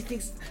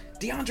thinks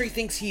DeAndre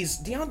thinks he's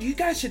DeAndre. You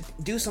guys should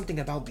do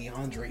something about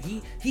DeAndre.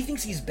 He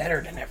thinks he's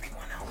better than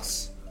everyone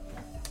else.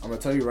 I'm gonna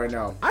tell you right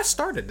now. I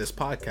started this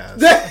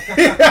podcast.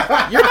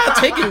 You're not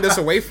taking this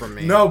away from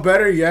me. No,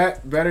 better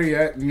yet,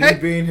 me Hey.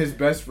 being his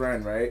best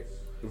friend, right?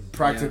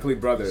 Practically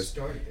brothers.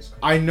 Started this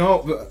I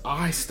know, but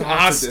I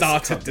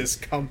started this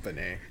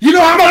company. You know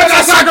how much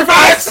I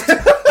sacrificed.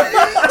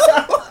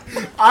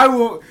 I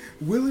will.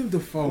 Willem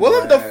Dafoe.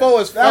 Willem man. Dafoe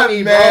is That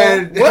funny,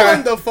 man. bro.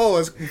 Willem Dafoe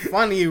is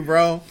funny,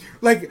 bro.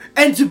 Like,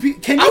 and to be,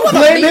 can I you wanna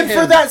blame meet him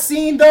for him. that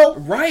scene though?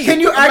 Right. Can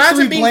you Imagine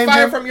actually being blame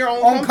fired him from your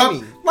own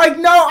company. Like,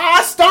 no,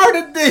 I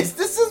started this.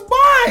 This is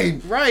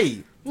mine.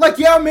 Right. Like,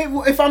 yeah, maybe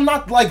if I'm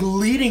not like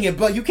leading it,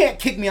 but you can't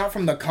kick me out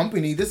from the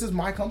company. This is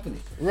my company.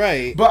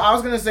 Right. But I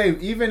was gonna say,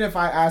 even if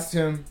I asked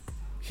him,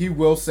 he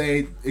will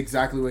say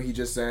exactly what he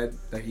just said,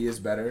 that he is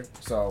better.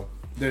 So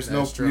there's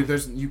That's true.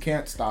 you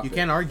can't stop. You it.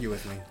 can't argue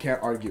with me.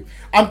 Can't argue.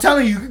 I'm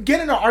telling you, you could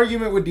get in an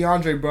argument with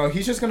DeAndre, bro.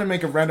 He's just gonna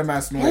make a random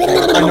ass noise,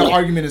 and the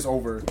argument is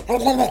over.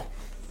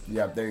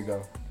 Yeah, there you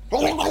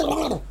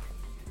go.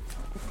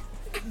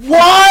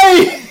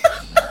 Why?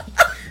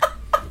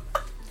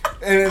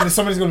 And then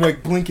somebody's gonna be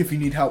like, blink if you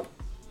need help.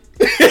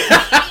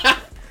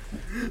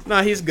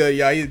 Nah, he's good,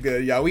 y'all. He's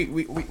good, y'all.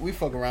 We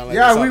fuck around like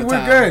Yeah, this all the we're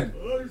time.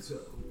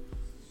 good.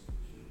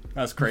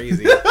 That's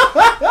crazy.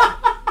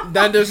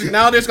 Then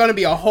there's gonna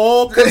be a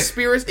whole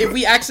conspiracy if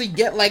we actually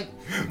get like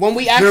when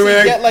we actually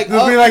get like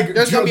there's up, be like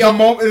there's gonna be the a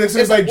moment. It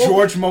says like what-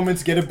 George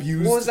moments get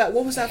abused. What was that?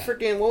 What was that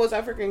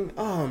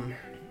freaking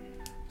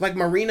like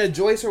Marina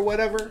Joyce or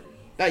whatever,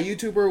 that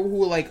YouTuber who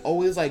would like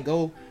always like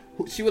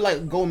she would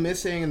like go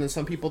missing, and then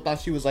some people thought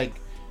she was like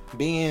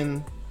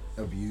being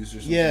Abused or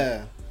something?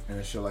 yeah. And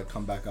then she'll like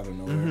come back out of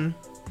nowhere.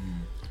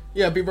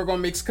 Yeah, people are gonna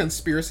make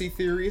conspiracy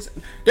theories.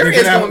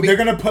 They're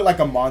gonna put like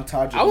a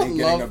montage I of would me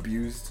getting love-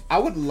 abused. I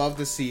would love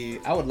to see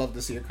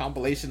a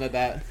compilation of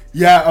that.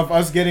 Yeah, of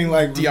us getting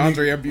like DeAndre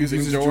me abusing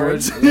abusing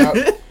George.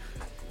 Yep.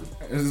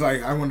 It's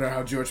like, I wonder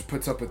how George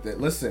puts up with it.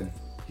 Listen,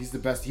 he's the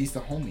best. He's the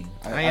homie.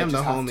 I am the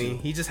just have homie. to.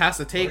 He just has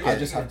to take I it.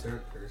 just have to.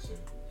 third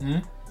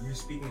person. You're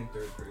speaking in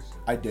third person.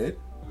 I did.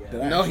 Yeah.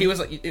 Did I No, actually? he was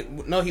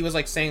like he was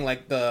like saying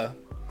like the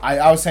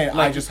I was saying I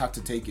like- just have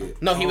to take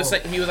it. no he was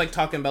like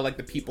talking about like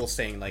the people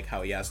saying like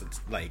how he has to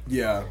like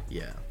Yeah.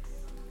 yeah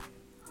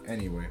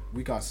Anyway,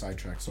 we got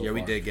sidetracked. So yeah we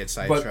far. did get But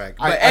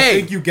sidetracked. I hey,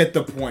 think you get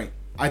the point.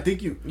 I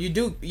think you. you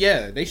do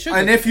yeah they should.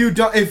 And if you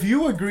don't, if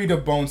you agree to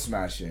bone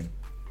smashing,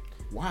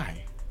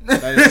 why?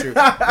 That is true.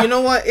 You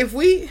know what? If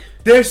we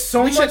There's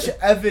so We much should-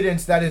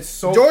 evidence that it's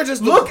so. George is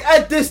the- look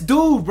at this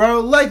dude, bro.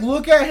 Like,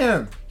 look at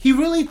him. He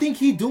really think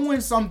he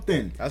doing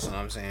something. that's what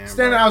I'm saying.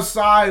 Standing bro.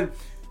 outside.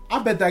 I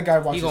bet that guy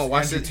He watches gonna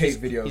watch Andrew this.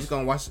 Tate videos.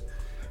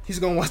 He's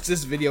gonna watch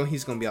this video. And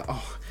he's gonna be like,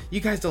 oh,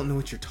 you guys don't know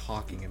what you're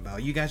talking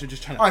about. You guys are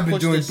just trying to. I've been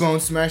push doing this, bone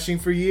smashing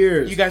for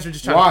years. You guys are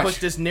just trying Watch. to push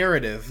this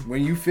narrative.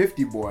 When you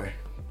 50, boy,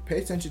 pay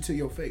attention to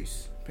your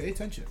face. Pay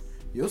attention.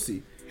 You'll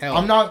see. Hell,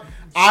 I'm not.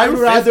 I'd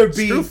rather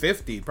be. Screw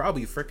 50,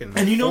 probably freaking.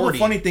 And you know 40. the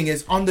funny thing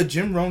is, on the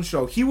Jim Rohn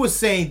show, he was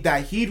saying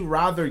that he'd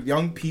rather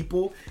young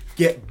people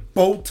get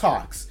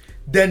Botox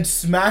than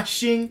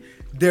smashing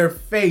their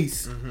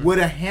face with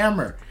a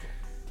hammer.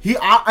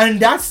 And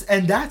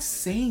that's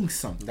saying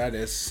something. That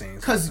is saying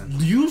because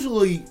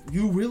usually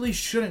you really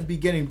shouldn't be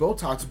getting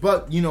Botox,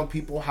 but you know,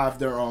 people have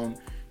their own,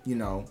 you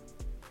know,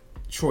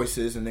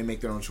 choices, and they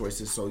make their own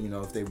choices. So you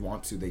know, if they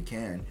want to, they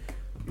can.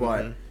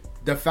 But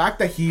the fact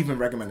that he even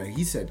recommended,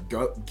 he said,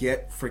 go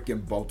get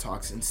freaking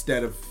Botox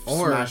instead of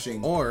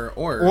smashing, or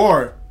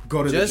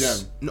go to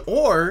the gym,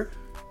 or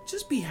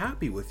just be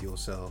happy with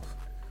yourself.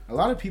 A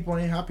lot of people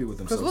ain't happy with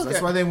themselves.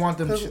 That's why they want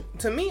them.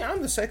 To me,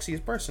 I'm the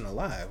sexiest person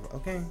alive.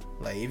 Okay,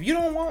 like if you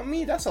don't want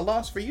me, that's a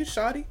loss for you,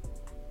 shawty.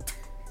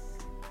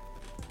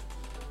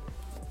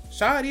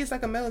 Shawty is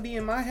like a melody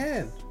in my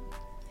head.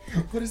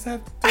 What is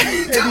that?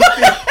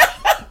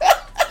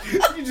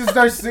 You just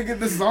start singing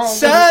the song.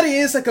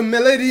 Shawty is like a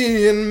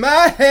melody in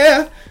my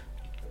head.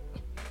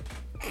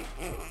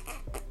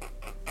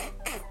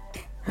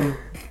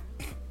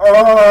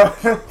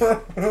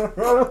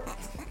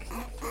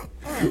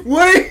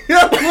 Wait,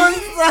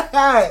 what's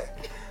that?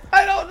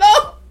 I don't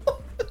know.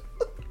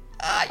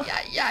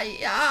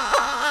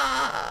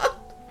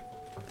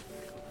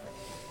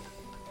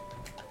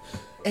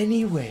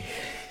 Anyway.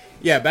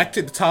 Yeah, back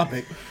to the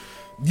topic.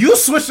 You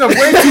switched up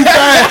way too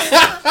fast.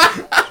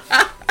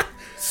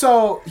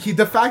 So,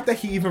 the fact that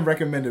he even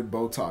recommended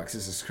Botox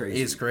is just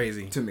crazy. It's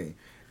crazy. To me.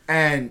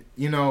 And,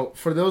 you know,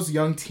 for those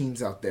young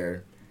teens out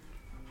there,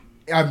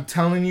 I'm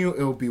telling you,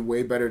 it will be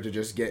way better to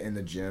just get in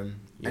the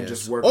gym and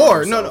just work on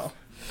yourself. No.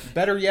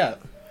 Better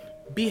yet,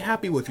 be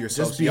happy with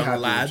yourself, just be young happy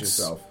lads. with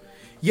yourself.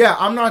 Yeah,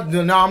 I'm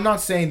not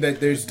saying that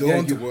there's...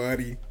 Don't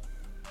worry.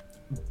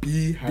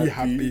 Be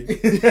happy.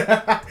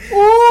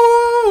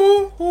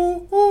 Ooh,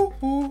 ooh, ooh,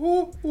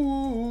 ooh,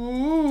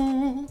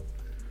 ooh.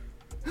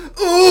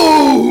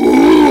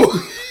 Ooh.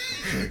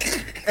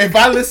 If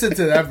I listen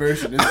to that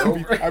version, it's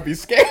over. I'd be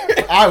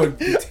scared. I would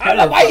be terrified. I don't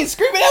know why you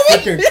screaming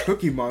at me. Freaking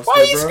Cookie Monster,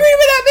 why are you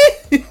screaming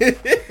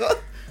at me?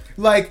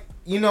 Like,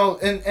 you know,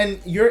 and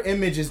your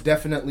image is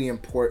definitely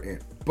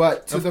important,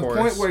 but to the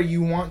point where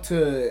you want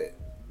to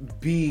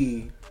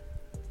be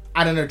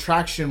at an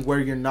attraction where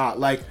you're not,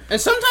 like, and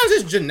sometimes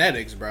it's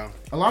genetics, bro.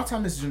 A lot of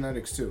times it's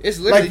genetics too. It's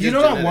literally like, you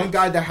know, genetics. that one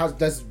guy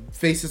that's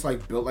face is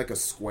like built like a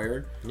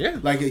square. Yeah,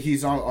 like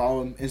he's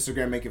on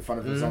Instagram making fun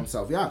of his own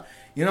self. Yeah,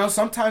 you know,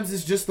 sometimes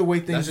it's just the way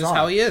things are. That's just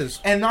how he is.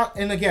 And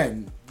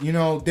again, you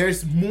know,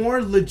 there's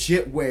more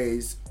legit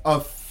ways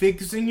of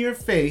fixing your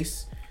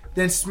face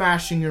than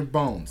smashing your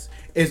bones.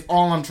 Is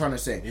all I'm trying to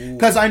say.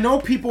 Because I know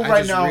people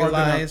right now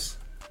realize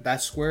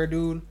that square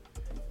dude.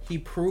 He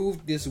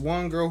proved this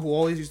one girl who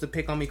always used to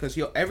pick on me because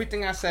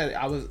everything I said,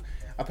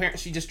 apparently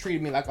she just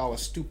treated me like I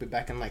was stupid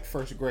back in like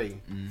first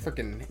grade.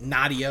 Freaking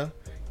Nadia.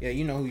 Yeah,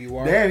 you know who you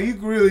are. Damn, you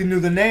really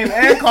knew the name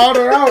and called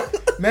her out.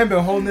 Man,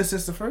 been holding this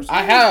since the first grade.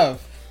 I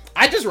have.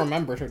 I just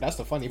remembered her. That's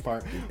the funny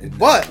part.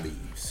 But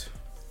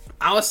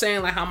I was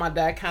saying like how my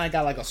dad kind of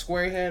got like a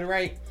square head,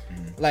 right?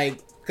 Like,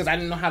 because I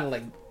didn't know how to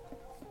like,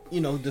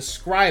 you know,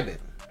 describe it.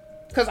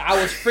 Because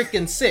I was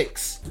freaking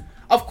 6.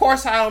 Of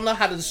course, I don't know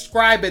how to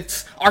describe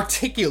it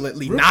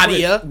articulately,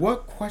 Nadia.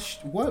 What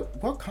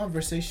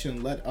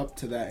conversation led up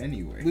to that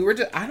anyway? We were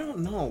just, I don't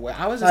know.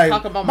 I was just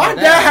talking about my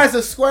dad has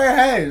a square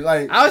head.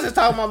 Like, I was just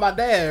talking about my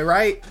dad,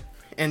 right?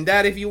 And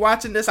Dad, if you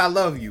watching this, I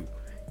love you.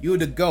 You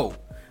the GOAT.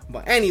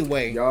 But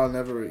anyway,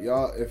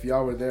 if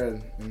y'all were there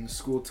in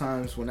school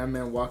times when that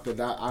man walked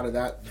out of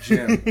that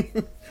gym,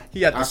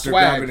 he had the after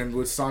swag. grabbing him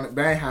with Sonic,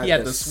 man He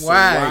had the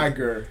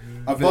swagger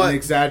of an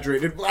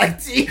exaggerated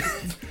black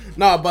teeth.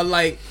 No, but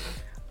like,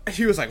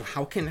 he was like,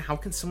 how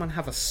can someone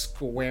have a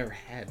square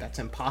head? That's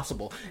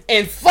impossible.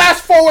 And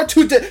fast forward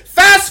to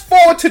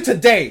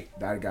today.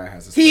 That guy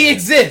has a square He head.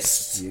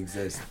 exists. He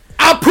exists.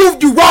 I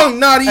proved you wrong,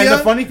 Nadia. And the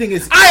funny thing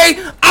is,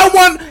 I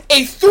want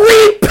a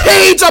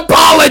 3-page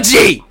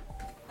apology.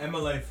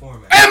 MLA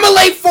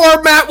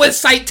format with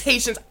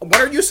citations. What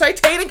are you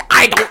citating?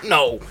 I don't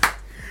know.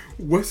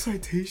 What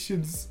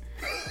citations?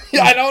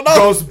 Yeah, I don't know.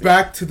 Goes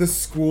back to the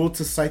school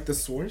to cite the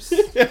source.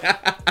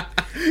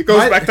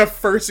 Goes back to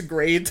first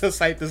grade to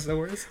cite the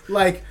source.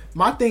 Like,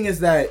 my thing is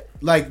that,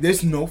 like,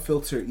 there's no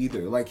filter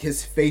either. Like,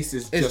 his face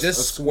is just a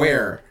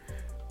square.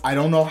 I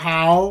don't know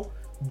how,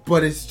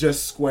 but it's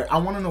just square. I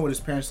want to know what his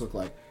parents look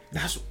like.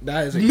 That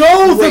is a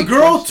the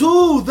girl question.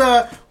 Too.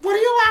 What are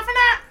you laughing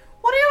at?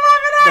 What are you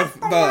laughing at?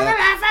 Don't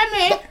laugh at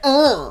me.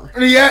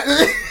 Yeah.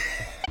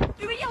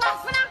 Who are you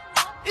laughing at?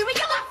 Who are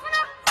you laughing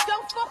at?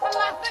 Don't fucking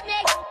laugh at me.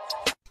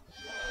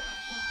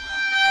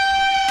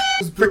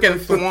 Freaking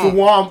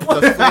thwomp.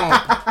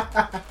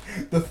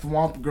 The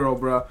thwomp girl,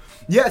 bro.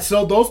 Yeah,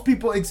 so those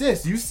people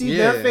exist. You see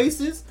their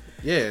faces?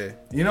 Yeah.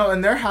 You know,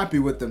 and they're happy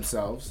with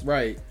themselves.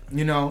 Right.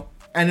 You know,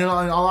 and a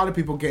lot of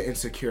people get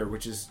insecure,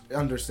 which is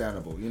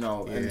understandable, you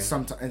know, and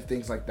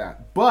things like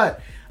that.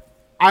 But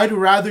I'd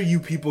rather you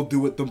people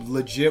do it the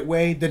legit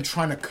way than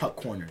trying to cut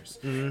corners.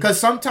 Because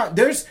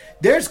sometimes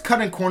there's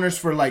cutting corners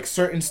for like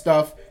certain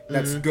stuff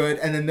that's good,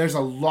 and then there's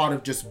a lot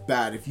of just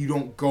bad if you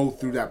don't go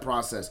through that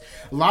process.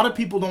 A lot of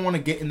people don't want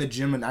to get in the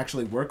gym and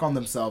actually work on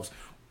themselves.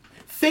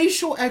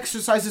 Facial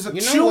exercises,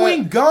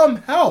 chewing gum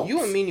helps.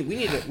 You and me,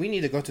 we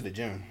need to go to the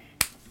gym.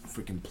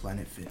 freaking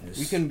Planet Fitness.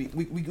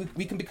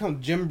 We can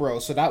become gym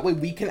bros, so that way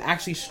we can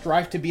actually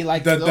strive to be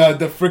like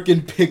the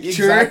freaking picture.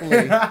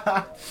 Exactly.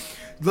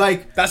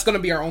 Like that's gonna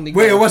be our only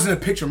goal. Wait, it wasn't a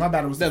picture. My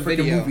bad. It was the freaking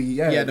video. movie.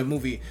 Yeah, the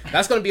movie.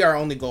 That's gonna be our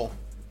only goal.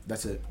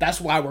 That's it.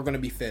 That's why we're gonna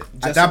be fit.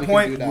 At that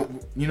point,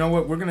 you know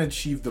what? We're gonna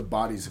achieve the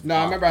bodies of,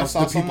 I remember I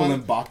saw someone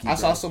in Baki. I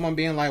saw someone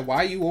being like, "Why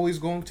are you always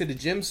going to the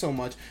gym so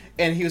much?"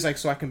 And he was like,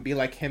 "So I can be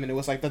like him." And it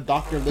was like the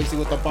Dr. Lizzie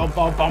with the bump.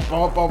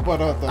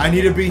 I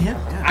need to be him.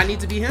 Yeah. I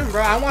need to be him,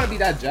 bro. I want to be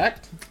that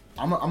jacked.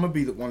 I'm gonna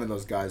be one of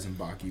those guys in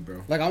Baki,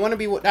 bro. Like I want to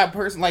be with that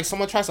person. Like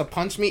someone tries to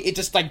punch me, it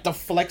just like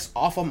deflects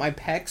off of my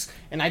pecs,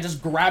 and I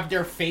just grab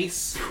their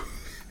face.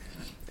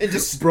 It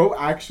just bro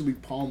actually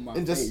palmed my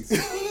face.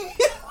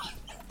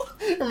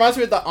 It reminds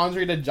me of the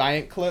Andre the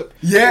Giant clip.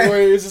 Yeah,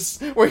 where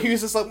he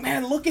was just like,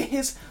 man, look at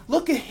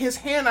his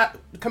hand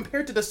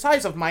compared to the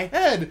size of my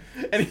head,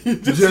 and he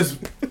just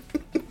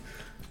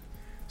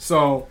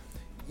so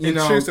you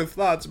know, intrusive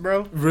thoughts,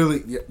 bro.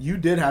 Really, yeah, you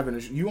did have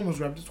you almost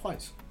grabbed it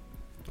twice.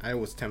 I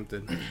was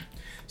tempted.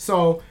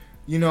 So,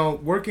 you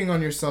know, working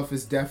on yourself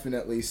is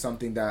definitely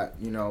something that,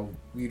 you know,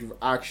 we'd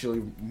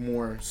actually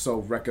more so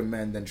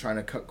recommend than trying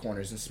to cut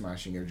corners and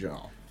smashing your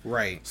jaw.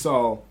 Right.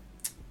 So,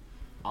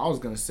 I was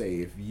going to say,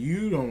 if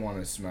you don't want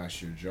to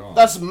smash your jaw...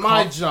 That's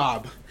my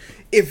job.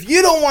 If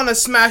you don't want to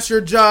smash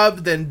your job,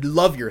 then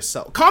love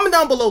yourself. Comment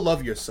down below,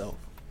 love yourself.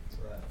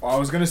 Oh, I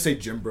was going to say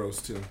gym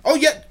bros, too. Oh,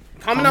 yeah.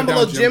 Comment down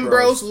below, gym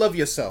bros, love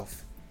yourself.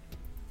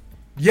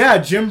 Yeah,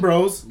 gym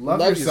bros, love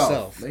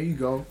yourself. There you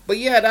go. But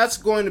yeah, that's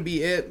going to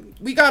be it.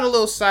 We got a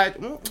little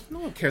no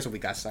one cares if we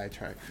got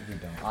sidetracked.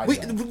 We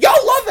don't. Y'all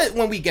love it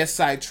when we get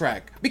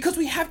sidetracked because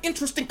we have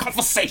interesting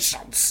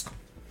conversations.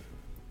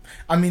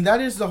 I mean,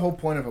 that is the whole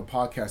point of a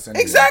podcast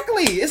anyway.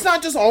 Exactly. It's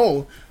not just,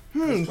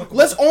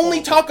 let's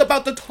only talk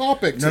about the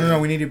topic. No.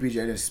 We need to be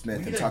Jaden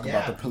Smith and talk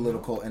about the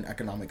political and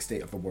economic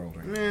state of the world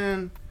right now.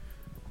 Man,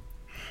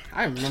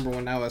 I remember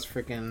when I was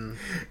freaking...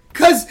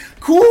 Cause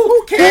who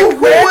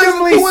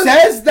randomly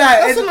says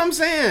that? That's what I'm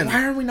saying.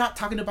 Why are we not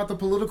talking about the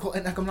political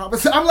and economic?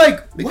 I'm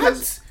like,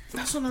 because what?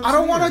 That's what I'm saying. I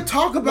don't want to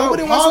talk about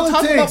Nobody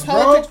politics, wants to talk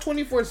about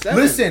politics 24/7.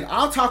 Listen,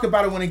 I'll talk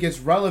about it when it gets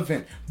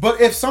relevant.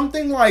 But if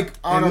something like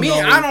I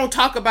don't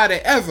talk about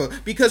it ever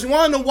because you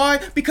want to know why?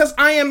 Because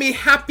I am a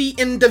happy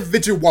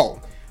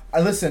individual.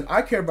 Listen,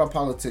 I care about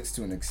politics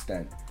to an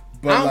extent,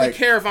 but I only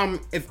care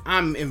if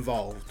I'm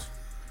involved.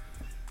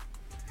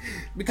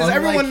 Because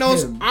everyone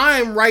knows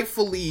I'm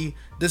rightfully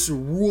this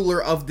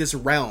ruler of this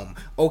realm,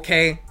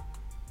 okay?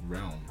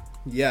 Realm.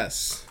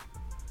 Yes.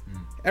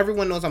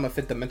 Everyone knows I'm a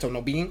fifth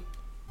dimensional being.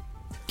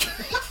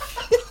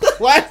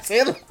 Why I say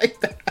it like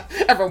that?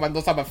 Everyone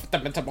knows I'm a fifth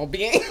dimensional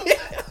being.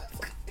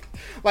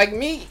 Like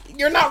me,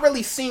 you're not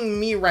really seeing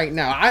me right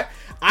now.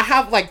 I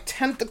have like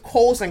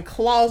tentacles and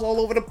claws all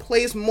over the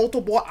place,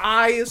 multiple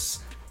eyes.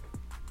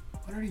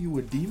 What are you,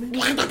 a demon?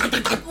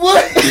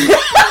 What?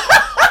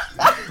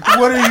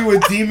 What are you, a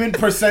demon?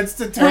 Proceeds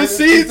to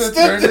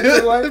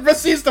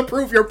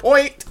prove your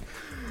point.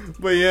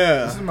 But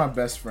yeah, this is my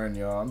best friend,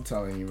 y'all. I'm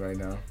telling you right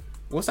now.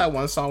 What's that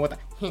one song with?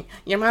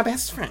 You're my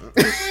best friend.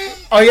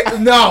 Oh yeah,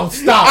 no,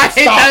 stop. I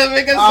hate that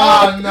freaking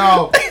song.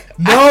 No.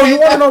 You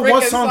want to know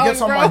what song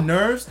gets on my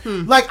nerves?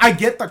 Like I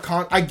get the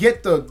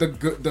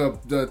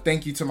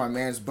thank you to my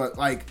mans, but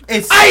like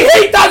I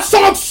hate that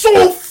song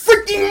so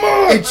freaking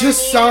much. It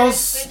just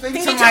sounds to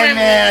my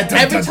man.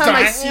 Every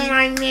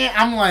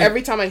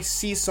time I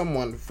see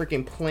someone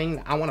freaking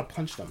playing, I want to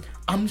punch them.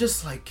 I'm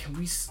just like, can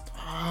we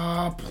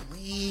stop,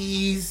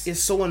 please? It's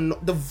so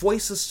the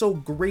voice is so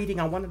grating.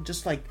 I want to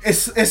just like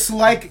it's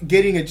like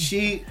getting a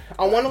cheat.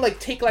 I want to like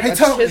take like a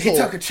chisel. He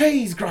took a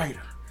cheese grater.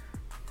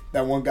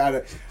 That one guy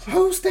that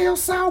who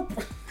steals soap?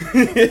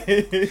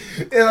 He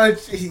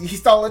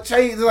stole a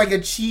cheese, like a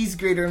cheese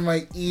grater in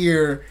my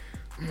ear.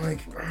 I'm like,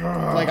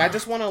 ugh. Like I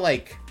just want to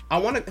like. I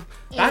want to.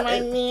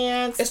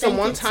 It's the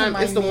one time.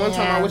 It's the one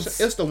time I wish.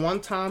 It's the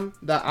one time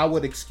that I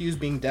would excuse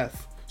being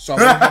deaf, so I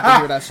wouldn't have to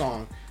hear that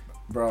song.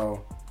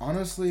 Bro,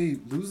 honestly,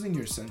 losing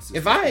your senses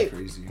is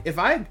crazy. If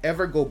I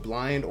ever go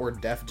blind or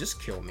deaf,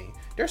 just kill me.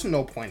 There's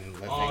no point in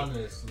living.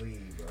 Honestly,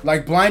 bro.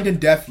 Like blind and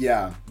deaf,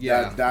 yeah.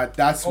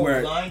 That's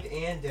where. Blind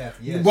and deaf,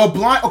 yes. Well,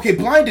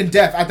 blind and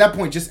deaf. At that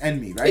point, just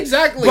end me, right?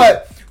 Exactly.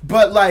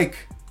 But like,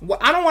 well,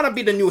 I don't want to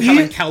be the new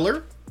Helen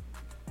Keller.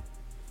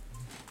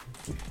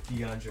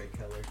 DeAndre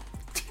Keller.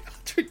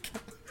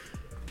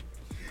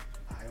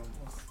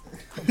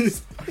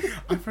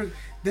 I forgot.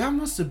 That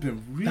must have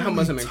been really that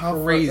must have been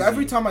tough. crazy.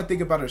 Every time I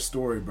think about her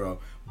story, bro,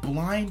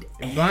 blind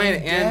and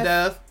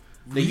deaf.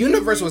 The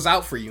universe was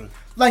out for you.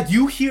 Like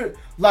you hear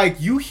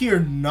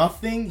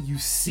nothing. You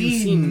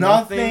see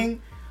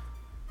nothing.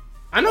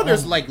 I know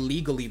there's like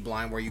legally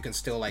blind where you can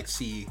still like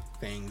see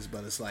things,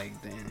 but it's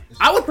like, damn.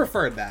 I would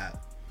prefer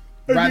that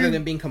rather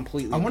than being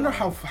completely. I wonder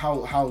blind.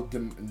 how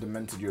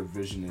demented your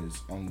vision is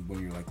on when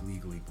you're like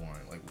legally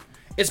blind. Like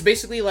it's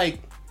basically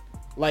like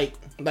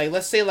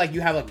let's say like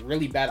you have like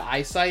really bad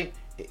eyesight.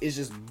 It's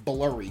just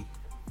blurry.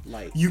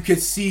 Like You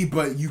could see,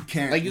 but you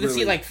can't. you can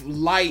see really- like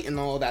light and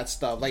all that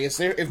stuff. Like if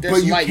there's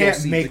But you light, can't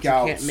you'll see, make but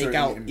out you can't make certain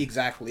out im-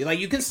 exactly. Like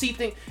you can see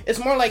things. It's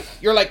more like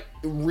you're like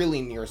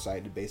really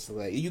nearsighted,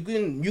 basically. Like,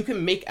 you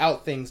can make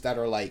out things that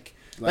are like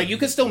you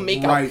can still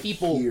make right out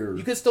people. here.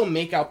 You can still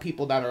make out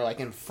people that are like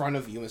in front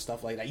of you and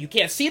stuff like that. You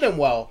can't see them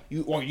well.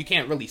 You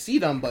can't really see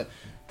them, but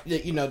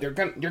you know you're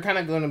kind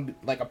of gonna be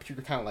like you're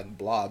kind of like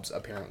blobs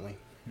apparently.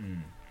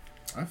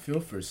 I feel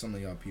for some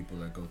of y'all people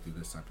that go through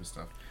this type of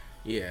stuff.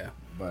 Yeah.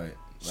 But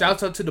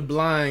Shouts out to the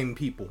blind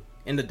people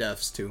and the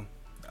deafs too.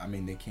 I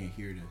mean, they can't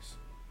hear this.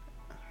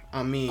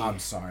 I mean, I'm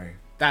sorry.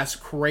 that's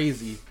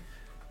crazy.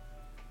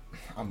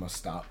 I'm gonna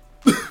stop.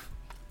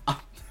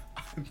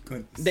 I'm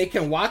gonna They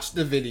can watch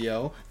the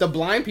video. The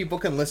blind people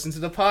can listen to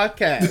the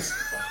podcast.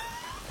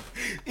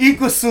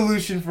 equal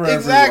solution for everyone.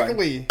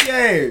 Exactly.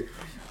 Yay!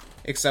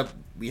 Except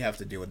we have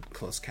to deal with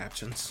closed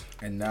captions.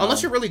 And now,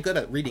 Unless you're really good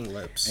at reading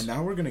lips. and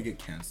now we're gonna get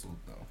canceled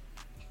though,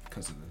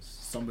 because of this.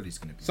 Somebody's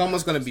gonna be.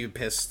 Someone's gonna be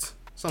pissed.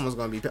 Someone's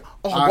gonna be pissed.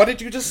 Oh, what did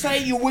you just say?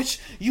 You wish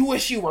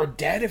you were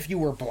dead if you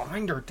were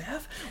blind or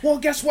deaf? Well,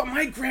 guess what?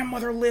 My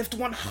grandmother lived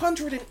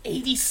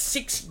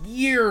 186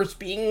 years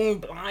being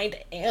blind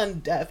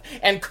and deaf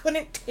and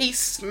couldn't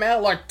taste,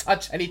 smell, or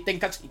touch anything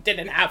because she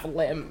didn't have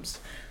limbs.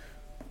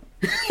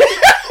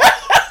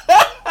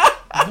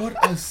 What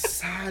a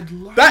sad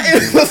life. That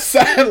is a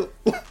sad.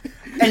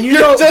 And you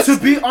know, to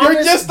be honest,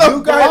 you're just a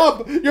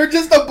blob. You're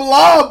just a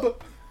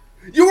blob.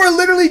 You are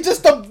literally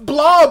just a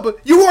blob.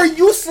 You are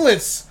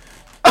useless.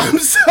 I'm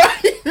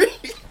sorry.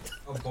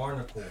 A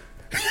barnacle.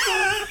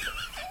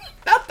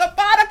 Not the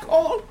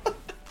barnacle.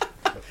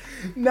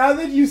 Now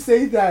that you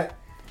say that,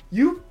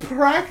 you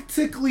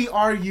practically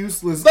are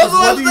useless. That's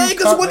what I'm saying.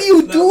 Because what do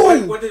you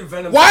do? What did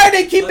Venom Why say? are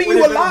they keeping What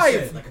you did Venom alive?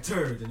 say? Like a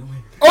turd in the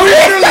wind. Oh,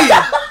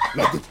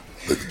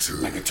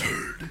 literally. Like a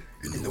turd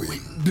in the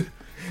wind.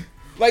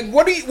 Like,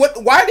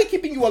 why are they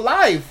keeping you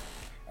alive?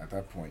 At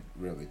that point,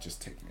 really,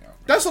 just take me out.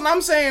 That's what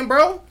I'm saying,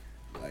 bro.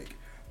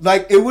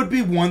 Like it would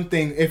be one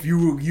thing if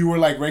you were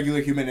like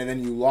regular human and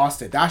then you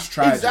lost it. That's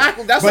tragic.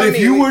 Exactly. That's but what I if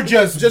mean. you were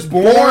just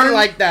born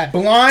like that,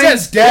 blind,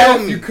 just deaf,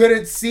 kill me. you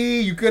couldn't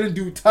see, you couldn't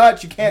do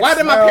touch, you can't. Why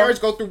did my smell. parents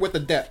go through with the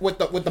death, with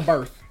the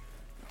birth?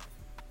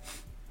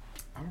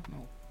 I don't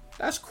know.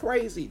 That's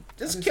crazy.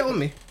 Just kill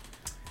me.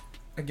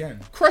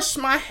 Again. Crush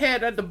my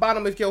head at the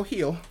bottom of your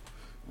heel.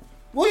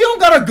 Well, you don't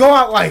gotta go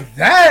out like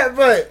that,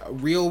 but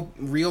Real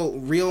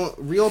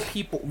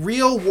people,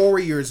 real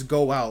warriors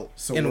go out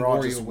so in we're all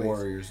warrior just ways.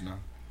 warriors now.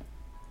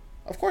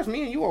 Of course,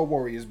 me and you are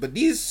warriors, but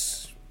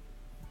these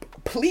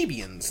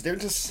plebeians, they're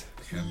just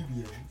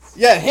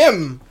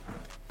him.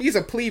 He's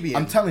a plebeian.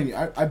 I'm telling you,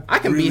 I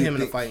can really beat him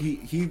in a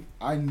think fight.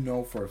 I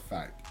know for a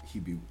fact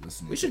he'd be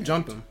listening. We to should it.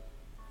 jump him.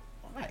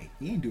 Why?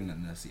 He ain't doing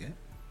nothing to us yet.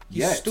 He's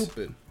Yet.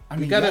 stupid. I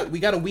mean, we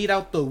gotta weed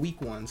out the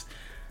weak ones.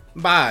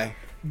 Bye.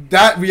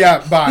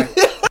 Bye.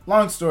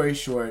 Long story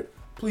short,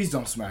 please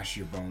don't smash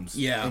your bones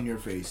Yeah. in your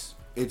face.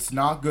 It's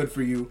not good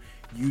for you.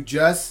 You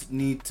just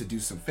need to do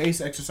some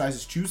face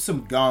exercises, chew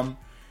some gum,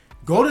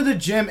 go to the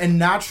gym and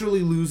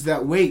naturally lose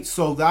that weight.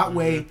 So that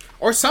way,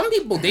 Or some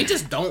people, they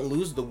just don't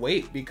lose the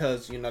weight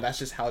because, you know, that's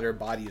just how their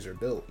bodies are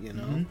built, you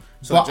know?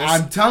 So but just,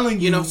 I'm telling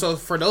you, you know, so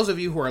for those of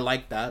you who are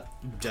like that,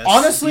 just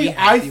honestly, be I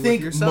happy with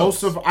think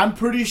yourselves. I'm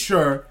pretty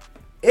sure,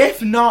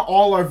 if not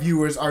all our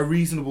viewers are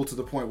reasonable to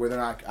the point where they're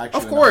not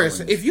actually. Of course,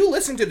 not doing if you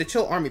listen to the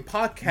Chill Army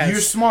podcast, You're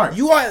smart.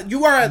 You are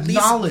at least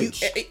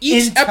Knowledge.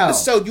 Each Intel.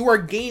 episode, you are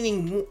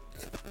gaining More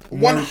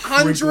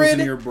 100. crinkles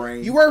in your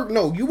brain. You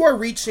are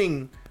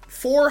reaching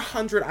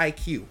 400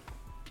 IQ.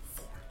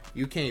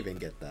 You can't even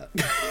get that.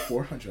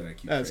 400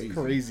 IQ. That's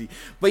crazy.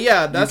 But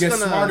yeah, that's you get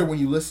gonna smarter when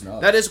you listen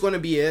up. That is going to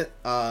be it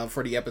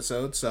for the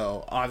episode.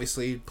 So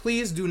obviously,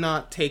 please do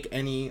not take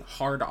any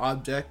hard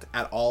object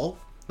at all,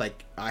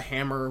 like a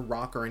hammer,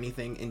 rock, or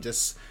anything, and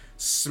just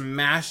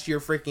smash your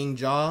freaking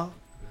jaw.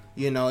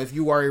 You know, if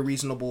you are a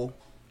reasonable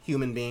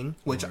human being,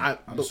 which I'm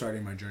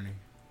starting my journey.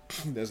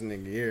 This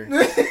nigga here.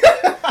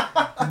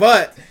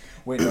 But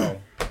Wait,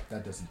 no,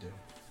 that doesn't do.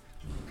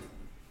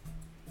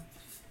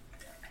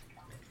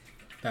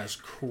 that's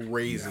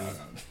crazy.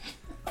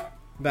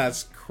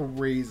 That's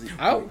crazy.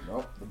 Oh,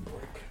 Nope, the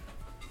break.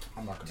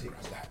 I'm not gonna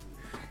press that.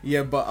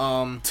 yeah,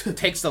 but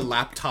takes the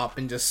laptop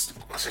and just.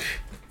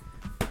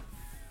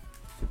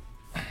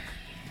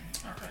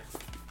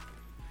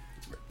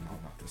 No,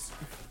 not this.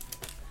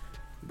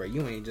 Bro,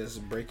 you ain't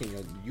just breaking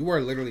your. You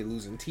are literally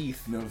losing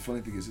teeth. You know, the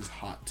funny thing is, it's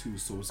hot too,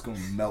 so it's gonna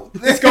melt.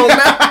 It's going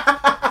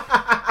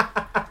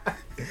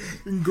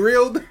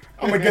grilled.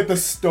 I'm gonna get the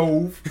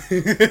stove.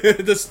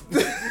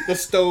 the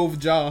stove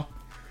jaw.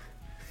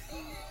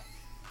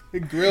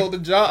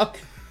 Grilled jaw.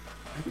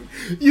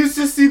 You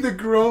should see the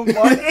grill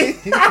mark.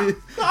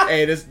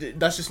 Hey,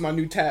 that's just my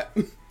new tap.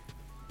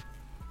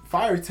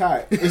 Fire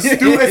attack. It's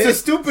a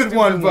stupid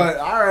one, but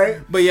all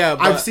right. But yeah,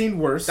 I've seen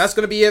worse. That's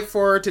gonna be it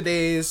for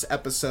today's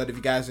episode. If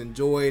you guys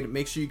enjoyed,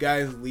 make sure you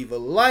guys leave a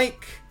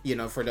like. You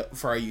know, for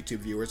our YouTube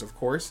viewers, of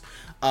course.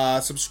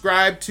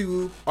 Subscribe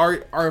to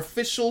our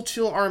official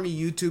Chill Army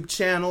YouTube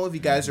channel. If you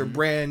guys are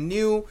brand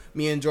new,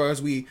 me and George,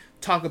 we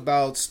talk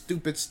about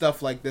stupid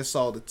stuff like this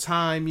all the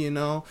time. You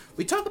know,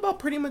 we talk about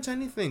pretty much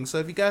anything. So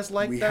if you guys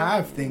like we that,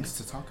 have things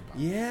to talk about.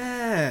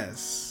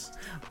 Yes.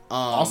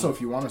 Also, if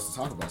you want us to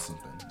talk about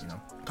something, you know,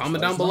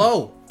 comment down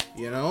below.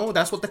 You know,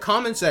 that's what the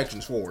comment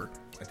section's for.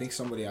 I think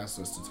somebody asked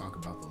us to talk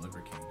about the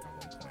Liver King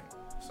at one point.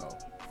 So,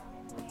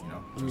 you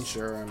know. I mean,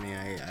 sure. I mean,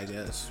 I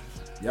guess.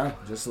 Yeah,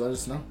 just let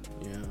us know.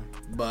 Yeah.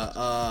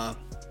 But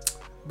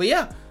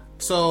yeah.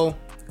 So,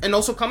 and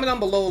also comment down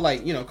below,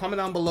 like, you know, comment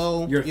down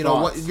below, your you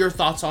thoughts. know, what your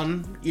thoughts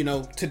on, you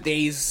know,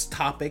 today's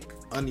topic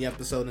on the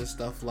episode and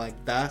stuff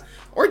like that.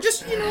 Or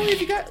just, you know, if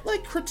you got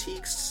like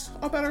critiques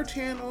about our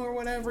channel or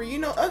whatever, you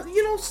know,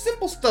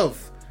 simple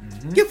stuff.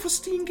 Give us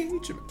the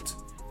engagement.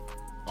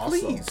 Also,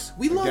 Please.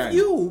 We love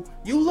you.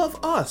 You love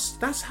us.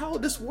 That's how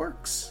this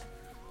works.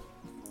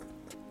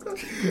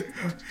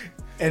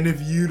 And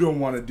if you don't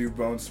want to do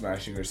bone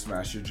smashing or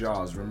smash your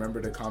jaws,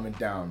 remember to comment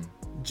down.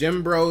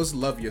 Gym bros,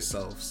 love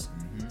yourselves.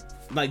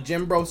 Like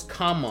gym bros,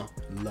 comma,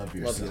 Love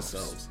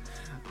yourselves.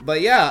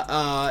 But yeah,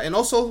 and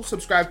also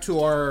subscribe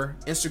to our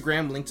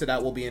Instagram. Link to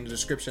that will be in the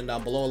description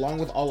down below, along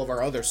with all of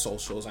our other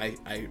socials. I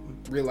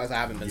realize I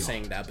haven't been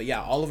saying that, but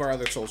yeah, all of our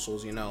other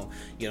socials. You know,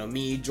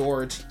 me,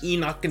 George,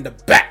 Enoch in the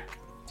back.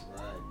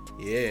 Right.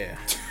 Yeah.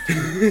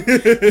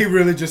 He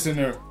really just in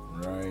there.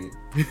 Right.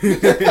 I'm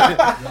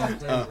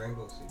playing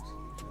Rainbow Six Siege.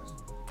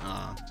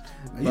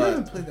 You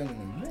haven't played that in a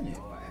minute.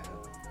 Oh, I have.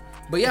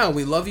 But yeah,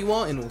 we love you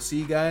all, and we'll see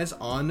you guys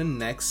on the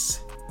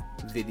next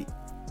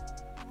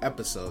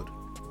episode.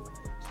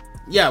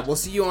 Yeah, we'll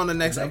see you on the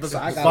next episode.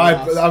 I got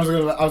Vibe.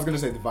 lost. I was gonna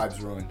say the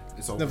vibe's ruined.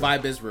 It's over. The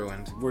vibe is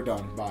ruined. We're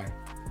done. Bye.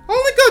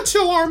 Only good,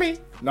 Chill Army.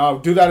 No,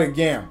 do that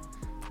again.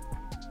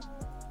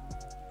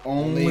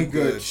 Only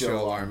good,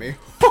 chill. Army.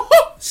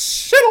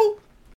 Shittle.